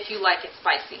pepper if you like it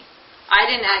spicy. I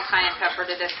didn't add cayenne pepper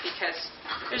to this because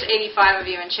there's 85 of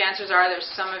you, and chances are there's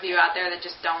some of you out there that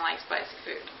just don't like spicy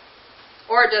food.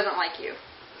 Or it doesn't like you.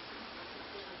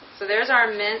 So there's our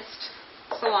minced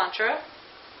cilantro.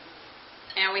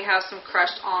 And we have some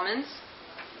crushed almonds.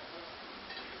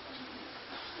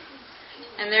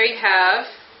 And there you have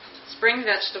spring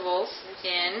vegetables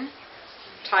in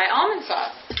Thai almond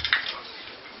sauce.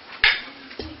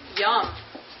 Yum.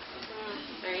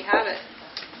 There you have it.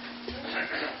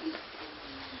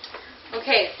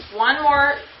 Okay, one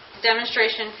more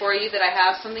demonstration for you that I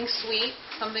have. Something sweet,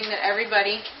 something that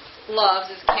everybody loves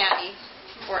is candy,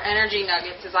 or energy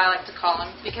nuggets as I like to call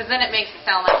them, because then it makes it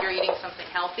sound like you're eating something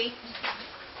healthy.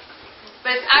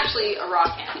 But it's actually a raw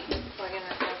candy.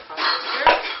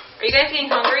 Are you guys getting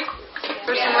hungry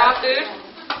for some raw food?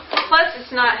 Plus,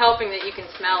 it's not helping that you can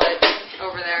smell it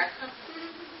over there.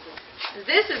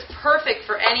 This is perfect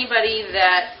for anybody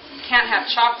that can't have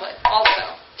chocolate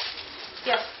also.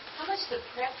 Yes? How much the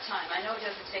prep time? I know it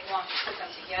doesn't take long to put them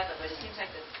together, but it seems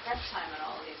like the prep time on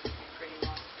all of these is pretty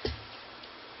long.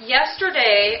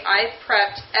 Yesterday, I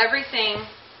prepped everything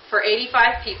for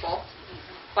 85 people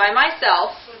by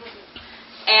myself.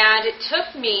 And it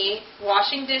took me,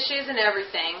 washing dishes and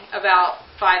everything, about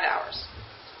 5 hours.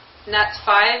 And that's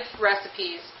 5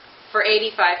 recipes for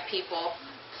 85 people,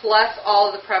 plus all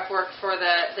of the prep work for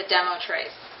the demo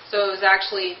trays. So it was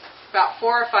actually about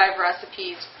 4 or 5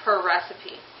 recipes per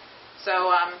recipe. So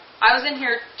I was in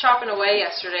here chopping away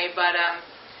yesterday, but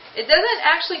it doesn't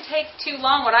actually take too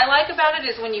long. What I like about it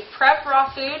is when you prep raw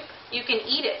food, you can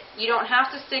eat it. You don't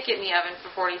have to stick it in the oven for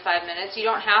 45 minutes. You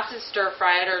don't have to stir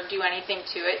fry it or do anything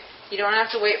to it. You don't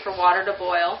have to wait for water to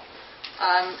boil.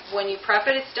 When you prep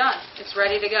it, it's done. It's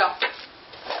ready to go.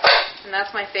 And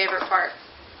that's my favorite part.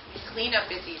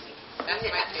 Cleanup is easy. That's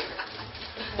my favorite.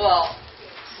 Well,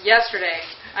 yesterday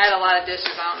I had a lot of dishes.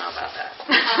 I don't know about that.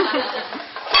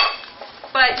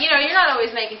 But, you're not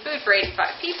always making food for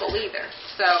 85 people either.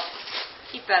 So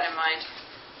keep that in mind.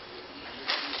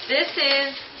 This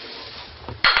is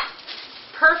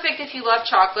perfect if you love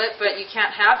chocolate, but you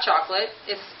can't have chocolate.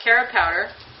 It's carrot powder.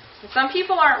 And some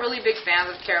people aren't really big fans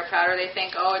of carrot powder. They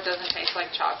think, oh, it doesn't taste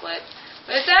like chocolate.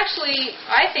 But it's actually,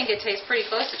 I think it tastes pretty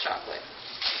close to chocolate.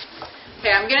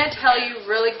 Okay, I'm going to tell you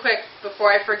really quick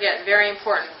before I forget, very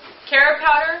important. Carrot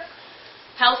powder,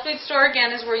 health food store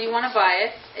again is where you want to buy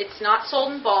it. It's not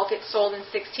sold in bulk. It's sold in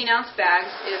 16-ounce bags.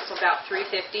 It's about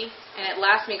 $3.50, and it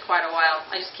lasts me quite a while.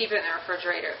 I just keep it in the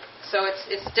refrigerator. So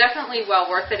it's definitely well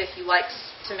worth it if you like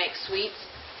to make sweets,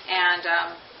 and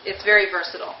it's very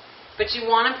versatile. But you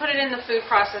want to put it in the food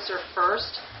processor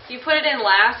first. If you put it in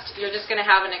last, you're just going to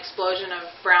have an explosion of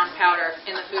brown powder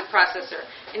in the food processor.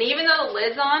 And even though the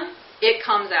lid's on, it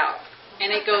comes out,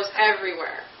 and it goes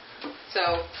everywhere.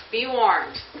 So be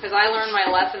warned, because I learned my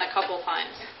lesson a couple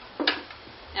times.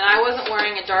 And I wasn't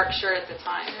wearing a dark shirt at the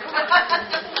time.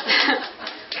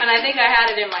 And I think I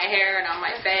had it in my hair and on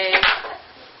my face.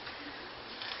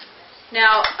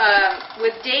 Now,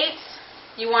 with dates,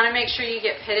 you want to make sure you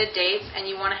get pitted dates, and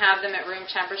you want to have them at room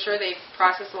temperature. They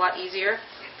process a lot easier.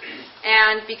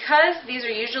 And because these are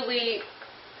usually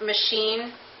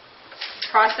machine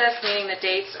processed, meaning the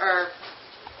dates are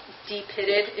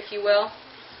de-pitted, if you will,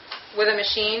 with a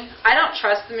machine, I don't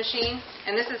trust the machine,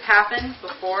 and this has happened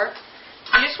before.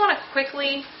 You just want to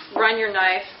quickly run your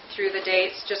knife through the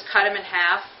dates, just cut them in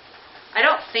half. I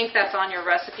don't think that's on your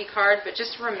recipe card, but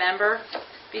just remember,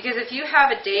 because if you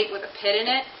have a date with a pit in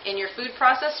it in your food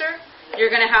processor, you're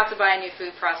going to have to buy a new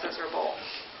food processor bowl.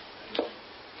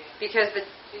 Because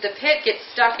the pit gets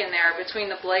stuck in there between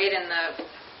the blade and the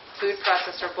food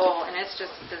processor bowl, and it's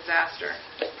just a disaster.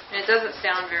 And it doesn't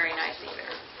sound very nice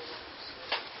either.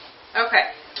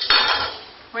 Okay.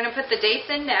 We're going to put the dates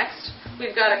in next.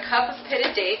 We've got a cup of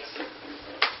pitted dates.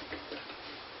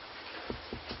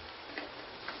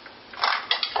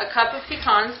 A cup of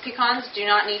pecans. Pecans do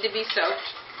not need to be soaked.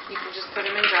 You can just put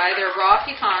them in dry. They're raw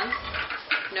pecans,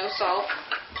 no salt.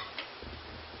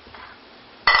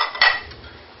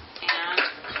 And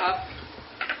a cup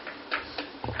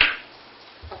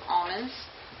of almonds.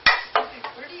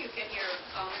 Where do you get your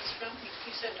almonds from?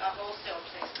 You said a wholesale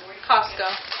place. Where do you Costco.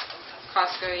 get it?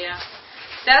 Costco, yeah.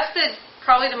 That's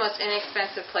probably the most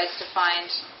inexpensive place to find,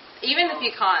 even the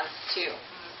pecans too.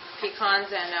 Pecans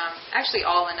and actually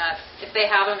all the nuts. If they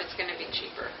have them, it's going to be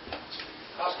cheaper.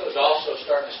 Costco's also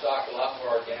starting to stock a lot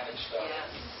more organic stuff. Yes.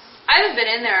 I haven't been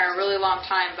in there in a really long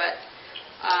time, but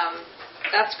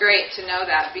that's great to know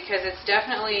that because it's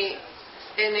definitely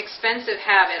an expensive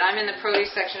habit. I'm in the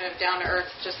produce section of Down to Earth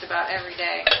just about every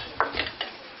day.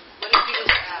 What did you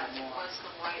just add? What's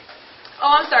the white?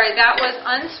 Oh, I'm sorry. That was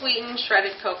unsweetened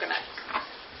shredded coconut.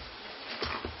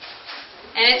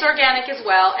 And it's organic as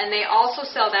well, and they also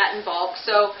sell that in bulk.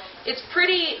 So it's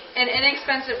pretty an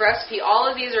inexpensive recipe. All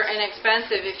of these are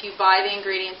inexpensive if you buy the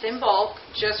ingredients in bulk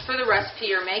just for the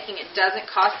recipe you're making. It doesn't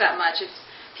cost that much.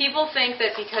 People think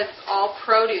that because it's all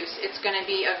produce, it's going to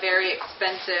be a very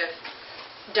expensive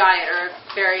diet or a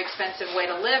very expensive way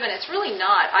to live, and it's really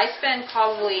not. I spend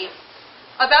probably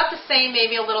about the same,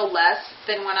 maybe a little less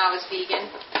than when I was vegan.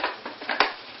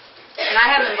 And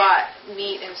I haven't bought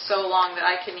meat in so long that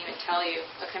I couldn't even tell you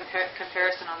a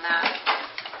comparison on that.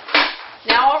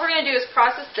 Now all we're going to do is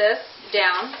process this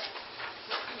down.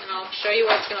 And I'll show you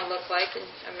what it's going to look like in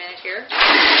a minute here.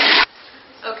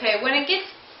 Okay, when it gets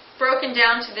broken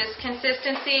down to this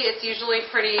consistency, it's usually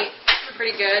pretty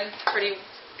good, pretty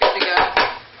good to go.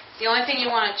 The only thing you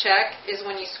want to check is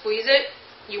when you squeeze it,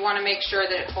 you want to make sure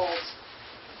that it holds.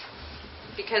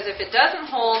 Because if it doesn't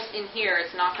hold in here,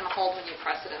 it's not going to hold when you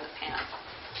press it in the pan.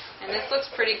 And this looks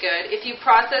pretty good. If you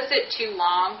process it too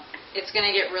long, it's going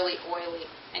to get really oily,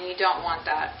 and you don't want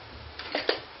that.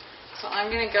 So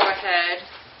I'm going to go ahead,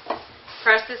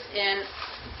 press this in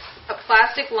a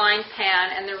plastic-lined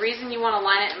pan, and the reason you want to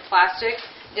line it in plastic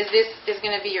is this is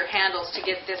going to be your handles to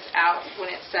get this out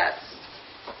when it sets.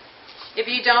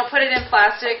 If you don't put it in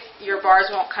plastic, your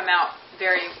bars won't come out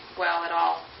very well at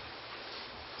all.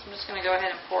 I'm just going to go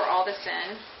ahead and pour all this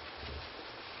in.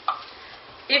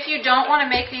 If you don't want to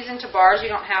make these into bars, you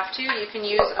don't have to. You can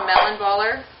use a melon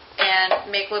baller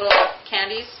and make little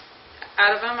candies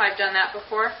out of them. I've done that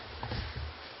before.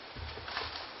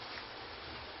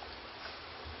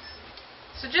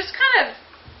 So just kind of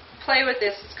play with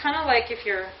this. It's kind of like if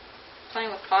you're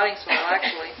playing with potting soil,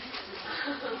 actually.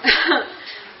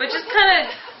 But just kind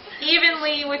of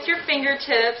evenly with your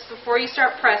fingertips before you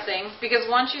start pressing, because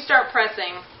once you start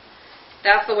pressing,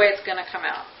 that's the way it's going to come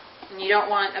out. And you don't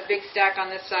want a big stack on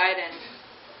this side and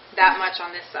that much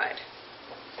on this side.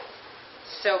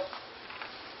 So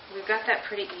we've got that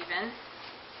pretty even.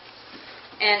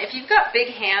 And if you've got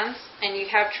big hands and you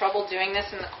have trouble doing this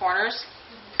in the corners,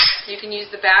 you can use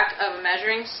the back of a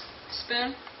measuring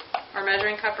spoon, or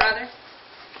measuring cup rather,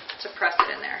 to press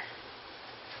it in there.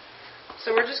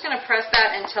 So we're just going to press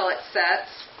that until it sets.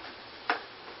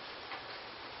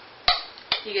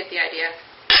 You get the idea.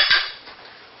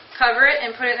 Cover it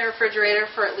and put it in the refrigerator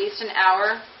for at least an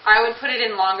hour. I would put it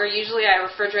in longer. Usually I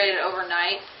refrigerate it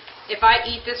overnight. If I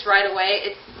eat this right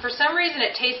away, for some reason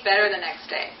it tastes better the next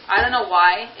day. I don't know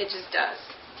why, it just does.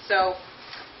 So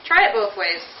try it both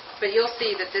ways, but you'll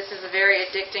see that this is a very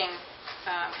addicting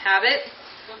habit.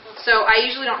 So I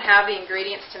usually don't have the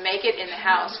ingredients to make it in the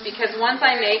house, because once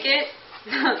I make it,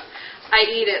 I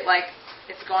eat it like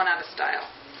it's going out of style.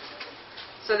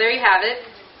 So there you have it.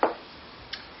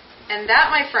 And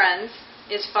that, my friends,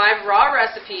 is 5 raw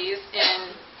recipes in,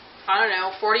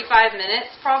 45 minutes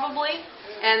probably.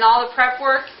 And all the prep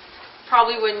work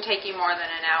probably wouldn't take you more than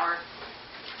an hour.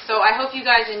 So I hope you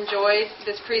guys enjoyed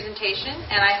this presentation,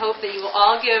 and I hope that you will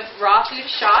all give raw food a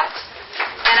shot.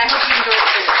 And I hope you enjoyed the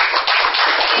food.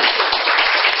 Thank you.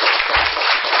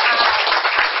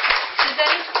 Does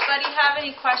anybody have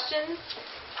any questions?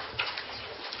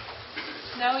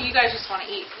 No? You guys just want to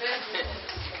eat.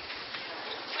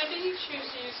 When do you choose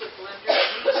to use a blender?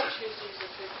 When do you choose to use a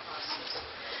food processor?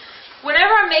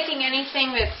 Whenever I'm making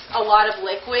anything that's a lot of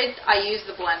liquid, I use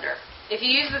the blender. If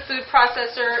you use the food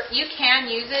processor, you can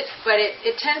use it, but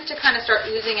it tends to kind of start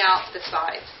oozing out the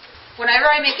sides. Whenever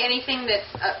I make anything that's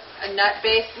a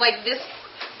nut-based, like this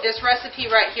recipe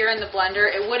right here in the blender,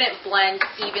 it wouldn't blend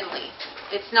evenly.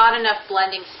 It's not enough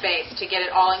blending space to get it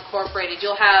all incorporated.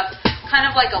 You'll have kind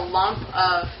of like a lump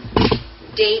of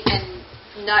date and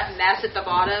nut mess at the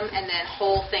bottom and then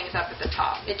whole things up at the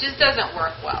top. It just doesn't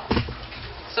work well.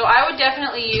 So I would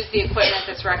definitely use the equipment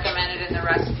that's recommended in the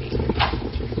recipe.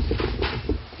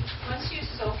 Once you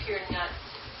soak your nuts,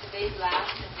 do they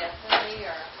last indefinitely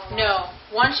or how long? No.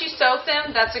 Once you soak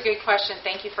them, that's a good question.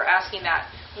 Thank you for asking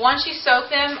that. Once you soak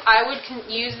them, I would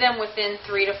use them within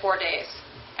 3 to 4 days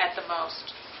at the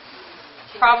most.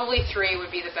 Probably 3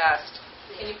 would be the best.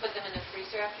 Can you put them in the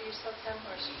freezer after you soak them,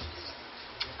 or should you just...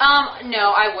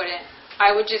 No, I wouldn't.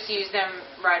 I would just use them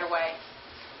right away.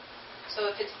 So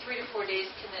if it's 3 to 4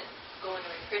 days, can it go in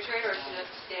the refrigerator, or should it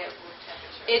stay at room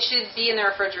temperature? It should be in the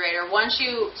refrigerator. Once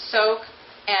you soak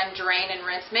and drain and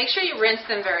rinse, make sure you rinse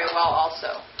them very well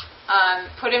also.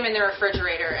 Put them in the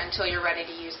refrigerator until you're ready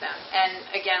to use them. And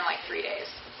again, like 3 days.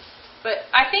 But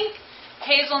I think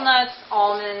hazelnuts,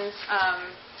 almonds,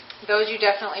 those you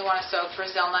definitely want to soak.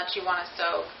 Brazil nuts you want to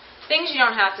soak. Things you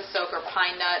don't have to soak are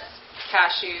pine nuts,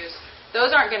 cashews.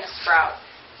 Those aren't going to sprout.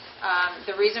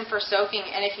 The reason for soaking,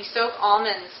 and if you soak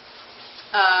almonds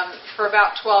for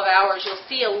about 12 hours, you'll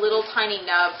see a little tiny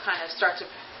nub kind of start to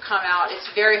come out. It's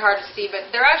very hard to see, but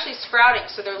they're actually sprouting,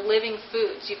 so they're living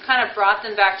foods. You've kind of brought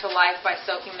them back to life by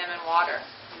soaking them in water.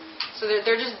 So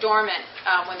they're just dormant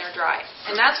when they're dry.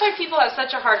 And that's why people have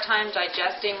such a hard time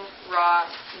digesting raw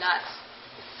nuts.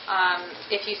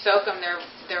 If you soak them,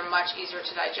 they're much easier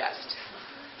to digest.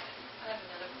 I have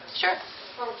another question. Sure.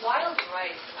 For wild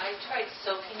rice, I tried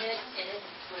soaking it, and it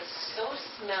was so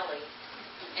smelly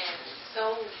and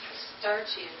so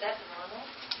starchy. Is that normal?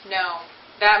 No,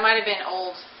 that might have been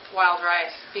old wild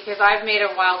rice, because I've made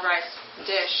a wild rice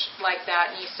dish like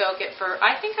that, and you soak it for,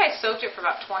 I think I soaked it for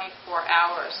about 24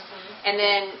 hours, and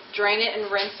then drain it and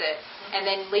rinse it, and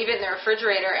then leave it in the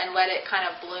refrigerator and let it kind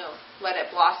of bloom, let it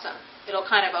blossom. It'll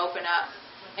kind of open up.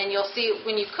 And you'll see,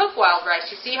 when you cook wild rice,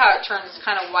 you see how it turns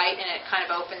kind of white and it kind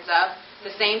of opens up.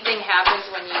 The same thing happens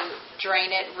when you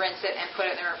drain it, rinse it, and put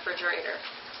it in the refrigerator.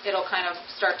 It'll kind of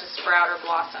start to sprout or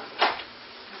blossom.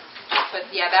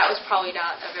 But yeah, that was probably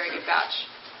not a very good batch.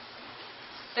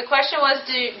 The question was,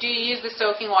 do you use the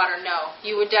soaking water? No.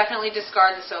 You would definitely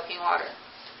discard the soaking water.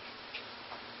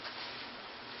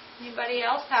 Anybody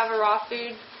else have a raw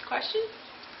food question?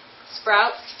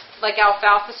 Sprouts? Like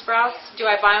alfalfa sprouts? Do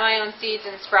I buy my own seeds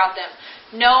and sprout them?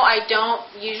 No, I don't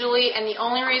usually, and the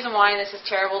only reason why, and this is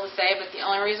terrible to say, but the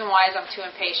only reason why is I'm too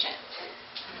impatient.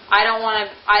 I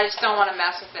just don't want to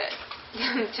mess with it,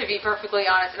 to be perfectly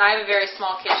honest. And I have a very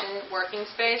small kitchen working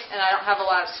space, and I don't have a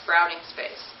lot of sprouting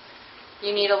space.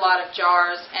 You need a lot of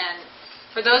jars, and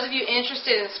for those of you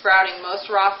interested in sprouting, most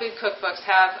raw food cookbooks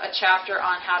have a chapter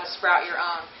on how to sprout your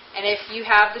own. And if you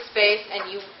have the space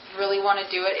and you really want to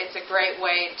do it, it's a great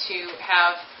way to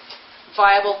have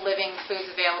viable living foods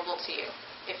available to you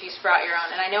if you sprout your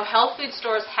own. And I know health food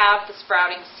stores have the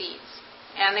sprouting seeds,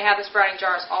 and they have the sprouting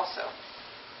jars also.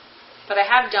 But I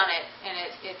have done it, and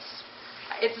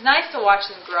it's nice to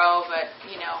watch them grow, but,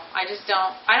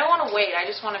 I don't want to wait. I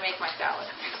just want to make my salad.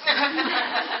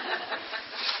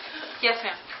 Yes,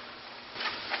 ma'am.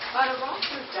 On a raw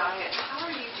food diet, how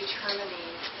are you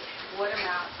determining what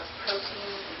amount of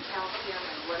protein and calcium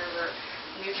and whatever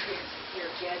nutrients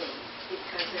you're getting?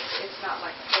 Because it's not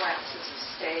like 4 ounces of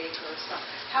steak or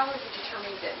something. How are you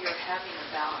determining that you're having a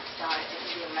balanced diet and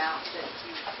the amount that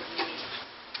you would need?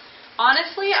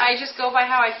 Honestly, I just go by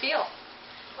how I feel.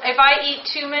 If I eat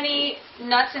too many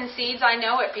nuts and seeds, I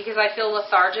know it because I feel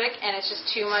lethargic and it's just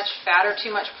too much fat or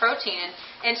too much protein.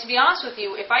 And to be honest with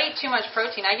you, if I eat too much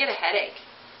protein, I get a headache.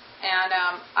 And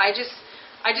I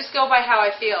just go by how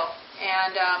I feel.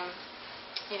 And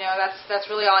that's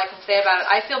really all I can say about it.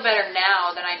 I feel better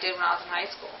now than I did when I was in high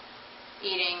school,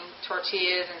 eating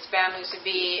tortillas and Spam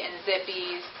musubi and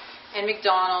Zippies and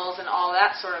McDonald's and all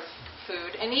that sort of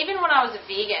food. And even when I was a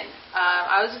vegan,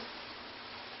 I was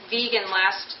vegan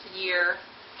last year,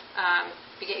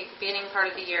 beginning part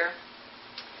of the year.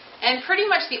 And pretty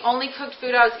much the only cooked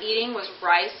food I was eating was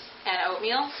rice and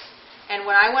oatmeal. And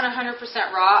when I went 100%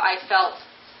 raw, I felt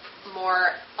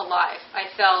more alive. I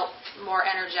felt more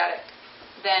energetic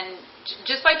than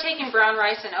just by taking brown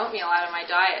rice and oatmeal out of my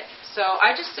diet. So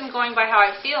I just am going by how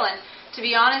I feel. And to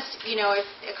be honest, if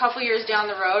a couple years down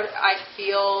the road I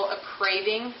feel a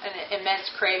craving, an immense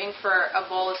craving for a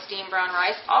bowl of steamed brown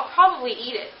rice, I'll probably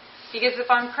eat it. Because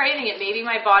if I'm craving it, maybe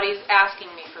my body's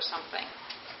asking me for something.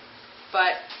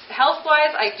 But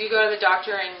health-wise, I do go to the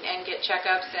doctor and get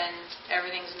checkups, and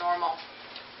everything's normal.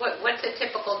 What's a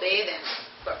typical day then?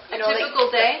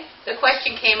 Typical day? The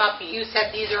question came up. You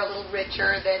said these are a little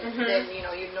richer than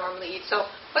you normally eat. So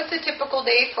what's a typical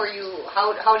day for you?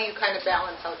 How do you kind of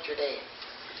balance out your day?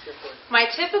 My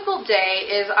typical day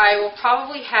is I will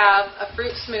probably have a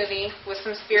fruit smoothie with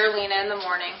some spirulina in the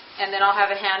morning, and then I'll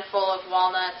have a handful of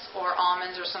walnuts or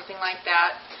almonds or something like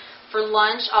that. For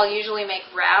lunch, I'll usually make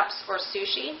wraps or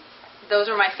sushi. Those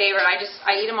are my favorite. I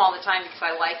eat them all the time because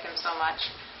I like them so much.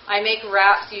 I make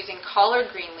wraps using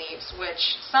collard green leaves, which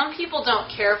some people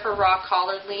don't care for raw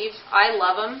collard leaves. I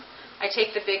love them. I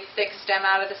take the big, thick stem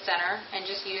out of the center and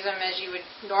just use them as you would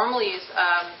normally use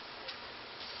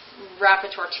wrap a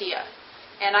tortilla.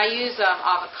 And I use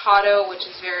avocado, which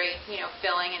is very,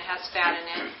 filling and has fat in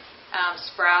it,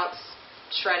 sprouts,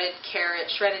 shredded carrot,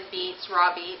 shredded beets,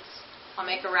 raw beets. I'll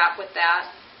make a wrap with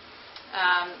that.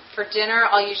 For dinner,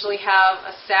 I'll usually have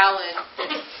a salad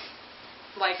that's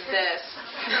like this.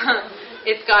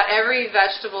 It's got every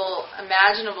vegetable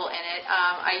imaginable in it.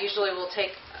 I usually will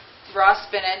take raw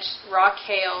spinach, raw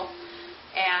kale,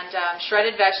 and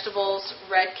shredded vegetables,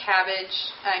 red cabbage.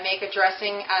 I make a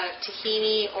dressing out of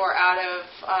tahini or out of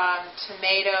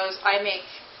tomatoes. I make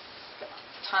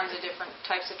tons of different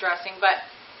types of dressing, but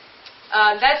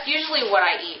that's usually what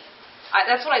I eat.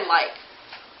 That's what I like.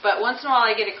 But once in a while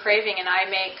I get a craving and I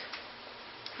make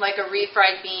like a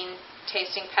refried bean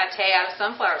tasting pate out of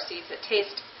sunflower seeds that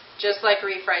taste just like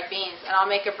refried beans, and I'll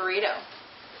make a burrito.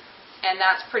 And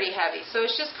that's pretty heavy. So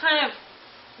it's just kind of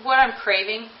what I'm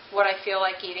craving, what I feel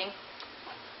like eating.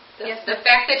 The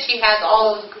fact that she has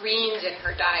all those greens in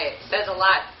her diet says a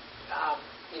lot,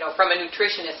 from a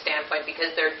nutritionist standpoint,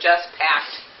 because they're just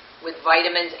packed with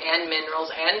vitamins and minerals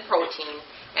and protein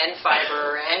and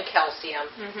fiber and calcium.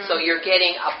 Mm-hmm. So you're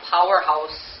getting a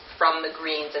powerhouse from the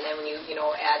greens, and then when you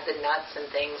add the nuts and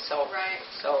things. So right.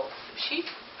 So she,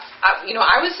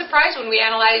 I was surprised when we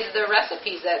analyzed the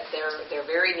recipes that they're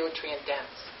very nutrient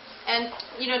dense. And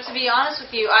to be honest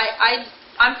with you,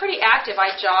 I'm pretty active.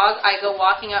 I jog. I go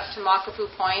walking up to Makapu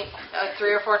Point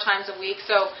 3 or 4 times a week.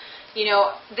 So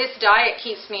this diet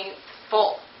keeps me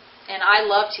full, and I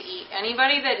love to eat.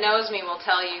 Anybody that knows me will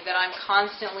tell you that I'm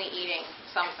constantly eating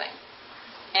something.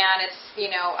 And it's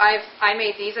I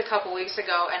made these a couple weeks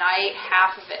ago, and I ate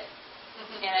half of it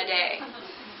in a day.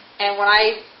 And when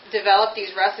I developed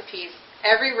these recipes,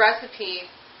 every recipe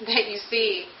that you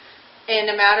see, in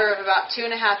a matter of about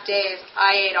 2.5 days,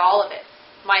 I ate all of it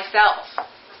myself.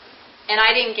 And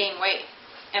I didn't gain weight.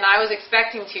 And I was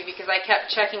expecting to, because I kept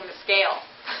checking the scale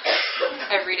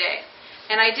every day.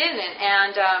 And I didn't.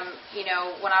 And,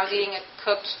 when I was eating a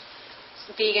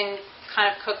vegan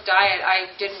kind of cooked diet,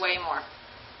 I did way more.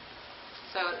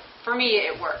 So for me,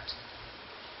 it worked.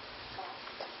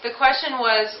 The question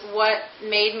was, what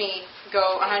made me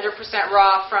go 100%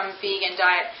 raw from vegan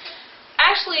diet?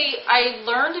 Actually, I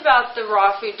learned about the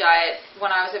raw food diet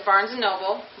when I was at Barnes &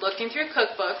 Noble, looking through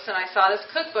cookbooks, and I saw this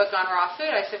cookbook on raw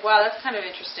food. I said, wow, that's kind of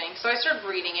interesting. So I started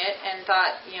reading it and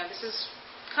thought, this is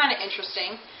kind of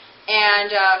interesting.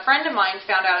 And a friend of mine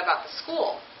found out about the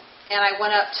school. And I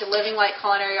went up to Living Light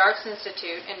Culinary Arts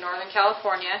Institute in Northern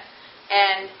California.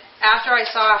 And after I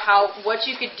saw what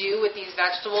you could do with these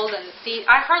vegetables and seeds,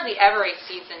 I hardly ever ate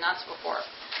seeds and nuts before.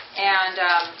 And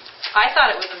I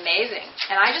thought it was amazing.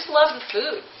 And I just love the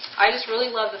food. I just really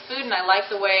love the food, and I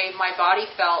like the way my body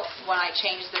felt when I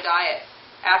changed the diet.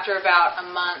 After about a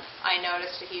month, I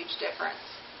noticed a huge difference.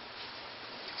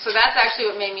 So that's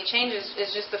actually what made me change is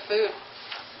just the food.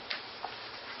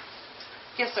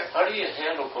 Yes, sir? How do you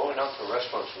handle going out to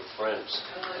restaurants with friends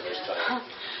at this time?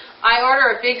 I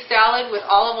order a big salad with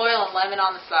olive oil and lemon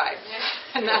on the side.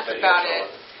 And that's about it.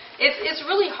 It's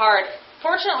really hard.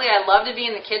 Fortunately, I love to be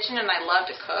in the kitchen and I love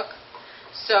to cook.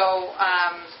 So,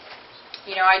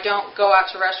 I don't go out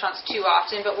to restaurants too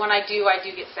often, but when I do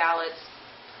get salads.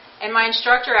 And my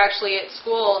instructor actually at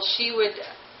school, she would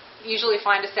usually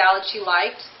find a salad she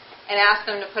liked and ask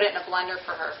them to put it in a blender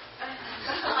for her.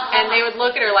 And they would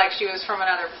look at her like she was from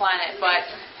another planet, but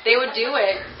they would do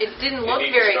it. It didn't look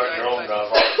very good. You need to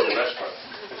start your own restaurant.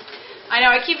 I know,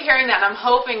 I keep hearing that, and I'm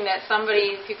hoping that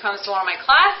somebody who comes to one of my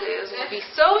classes will be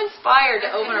so inspired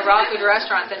to open a raw food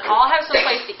restaurant that I'll have some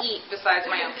place to eat besides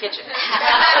my own kitchen.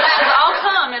 I'll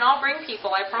come and I'll bring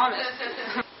people, I promise.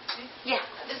 Yeah.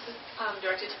 This is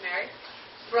directed to Mary.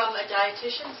 From a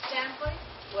dietitian standpoint,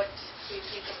 what do you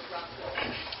think of raw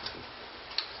food?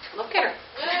 Look at her.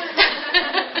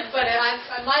 But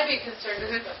I might be concerned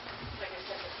with, like I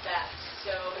said, with fat.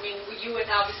 So, you would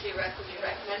obviously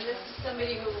recommend this to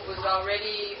somebody who was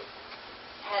already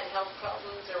had health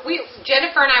problems, or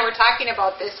Jennifer and I were talking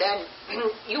about this, and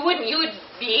you would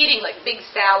be eating like big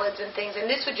salads and things, and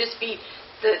this would just be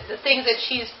the things that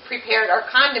she's prepared are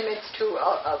condiments to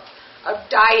a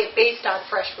diet based on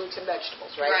fresh fruits and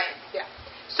vegetables, right? Right. Yeah.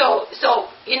 So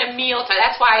in a meal time,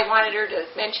 that's why I wanted her to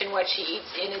mention what she eats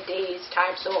in a day's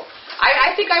time. So I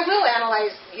think I will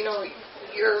analyze,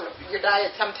 your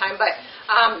diet sometime, but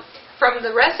from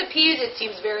the recipes, it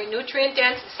seems very nutrient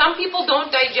dense. Some people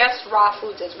don't digest raw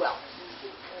foods as well.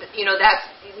 That's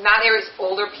not every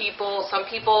older people. Some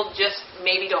people just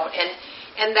maybe don't,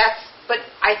 and but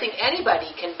I think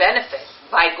anybody can benefit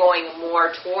by going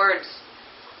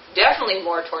definitely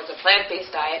more towards a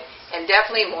plant-based diet, and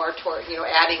definitely more toward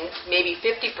adding maybe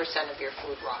 50% of your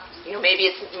food raw. Maybe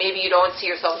you don't see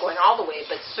yourself going all the way,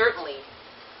 but certainly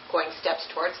going steps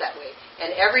towards that way.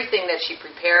 And everything that she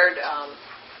prepared, I'm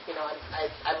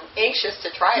anxious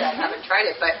to try it. I haven't tried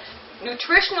it, but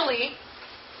nutritionally,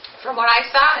 from what I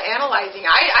saw analyzing,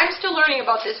 I'm still learning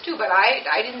about this too, but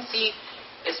I didn't see,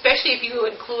 especially if you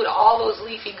include all those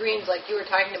leafy greens like you were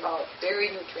talking about, very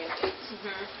nutrient dense.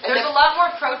 There's a lot more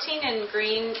protein in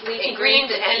leafy greens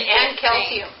and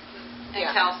calcium. And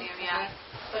calcium, yeah.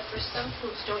 But for some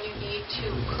foods, don't you need to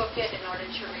cook it in order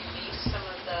to release some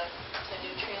of the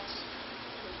nutrients?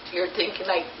 You're thinking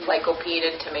like lycopene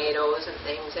in tomatoes and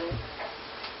things, and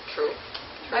true.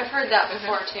 I've heard that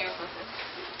before too.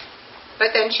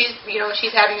 But then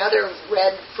she's having other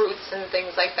red fruits and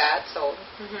things like that, so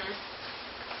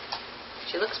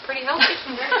she looks pretty healthy.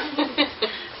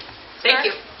 Thank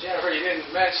you. Jennifer, you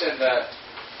didn't mention the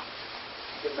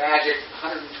magic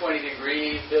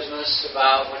 120-degree business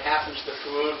about what happens to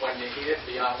food when you heat it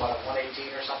beyond,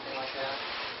 118 or something like that?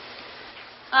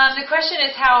 The question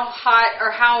is how hot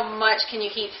or how much can you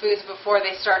heat foods before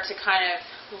they start to kind of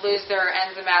lose their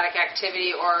enzymatic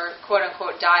activity or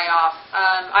quote-unquote die off.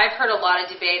 I've heard a lot of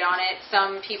debate on it.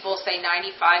 Some people say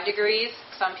 95 degrees.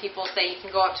 Some people say you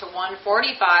can go up to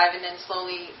 145 and then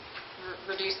slowly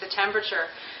reduce the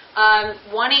temperature.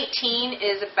 118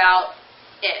 is about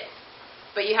it.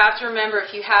 But you have to remember,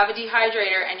 if you have a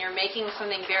dehydrator and you're making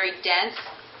something very dense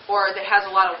or that has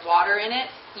a lot of water in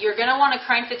it, you're going to want to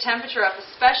crank the temperature up,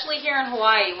 especially here in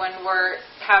Hawaii when we're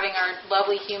having our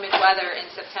lovely humid weather in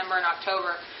September and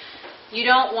October. You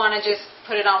don't want to just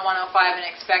put it on 105 and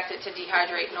expect it to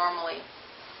dehydrate normally.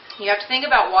 You have to think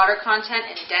about water content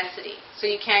and density. So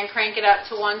you can crank it up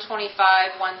to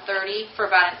 125, 130 for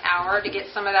about an hour to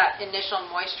get some of that initial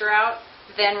moisture out,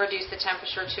 then reduce the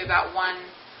temperature to about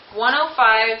 105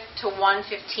 to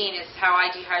 115 is how I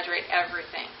dehydrate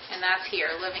everything. And that's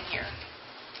here, living here.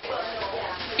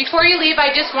 Before you leave, I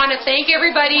just want to thank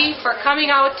everybody for coming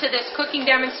out to this cooking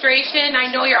demonstration. I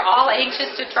know you're all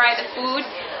anxious to try the food.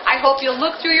 I hope you'll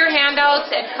look through your handouts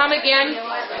and come again.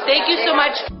 Thank you so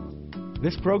much.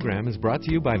 This program is brought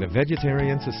to you by the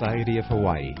Vegetarian Society of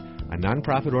Hawaii, a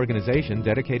nonprofit organization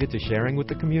dedicated to sharing with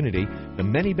the community the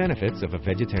many benefits of a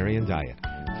vegetarian diet.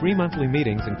 3 monthly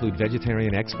meetings include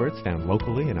vegetarian experts found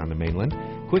locally and on the mainland,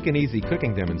 quick and easy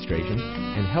cooking demonstrations,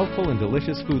 and healthful and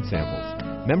delicious food samples.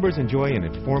 Members enjoy an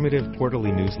informative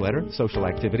quarterly newsletter, social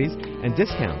activities, and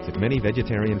discounts at many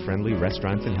vegetarian-friendly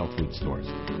restaurants and health food stores.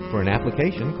 For an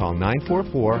application, call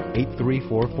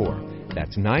 944-8344.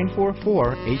 That's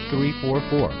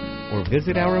 944-8344. Or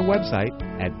visit our website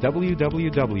at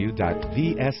www.vsh.org.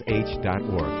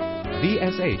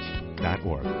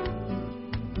 vsh.org.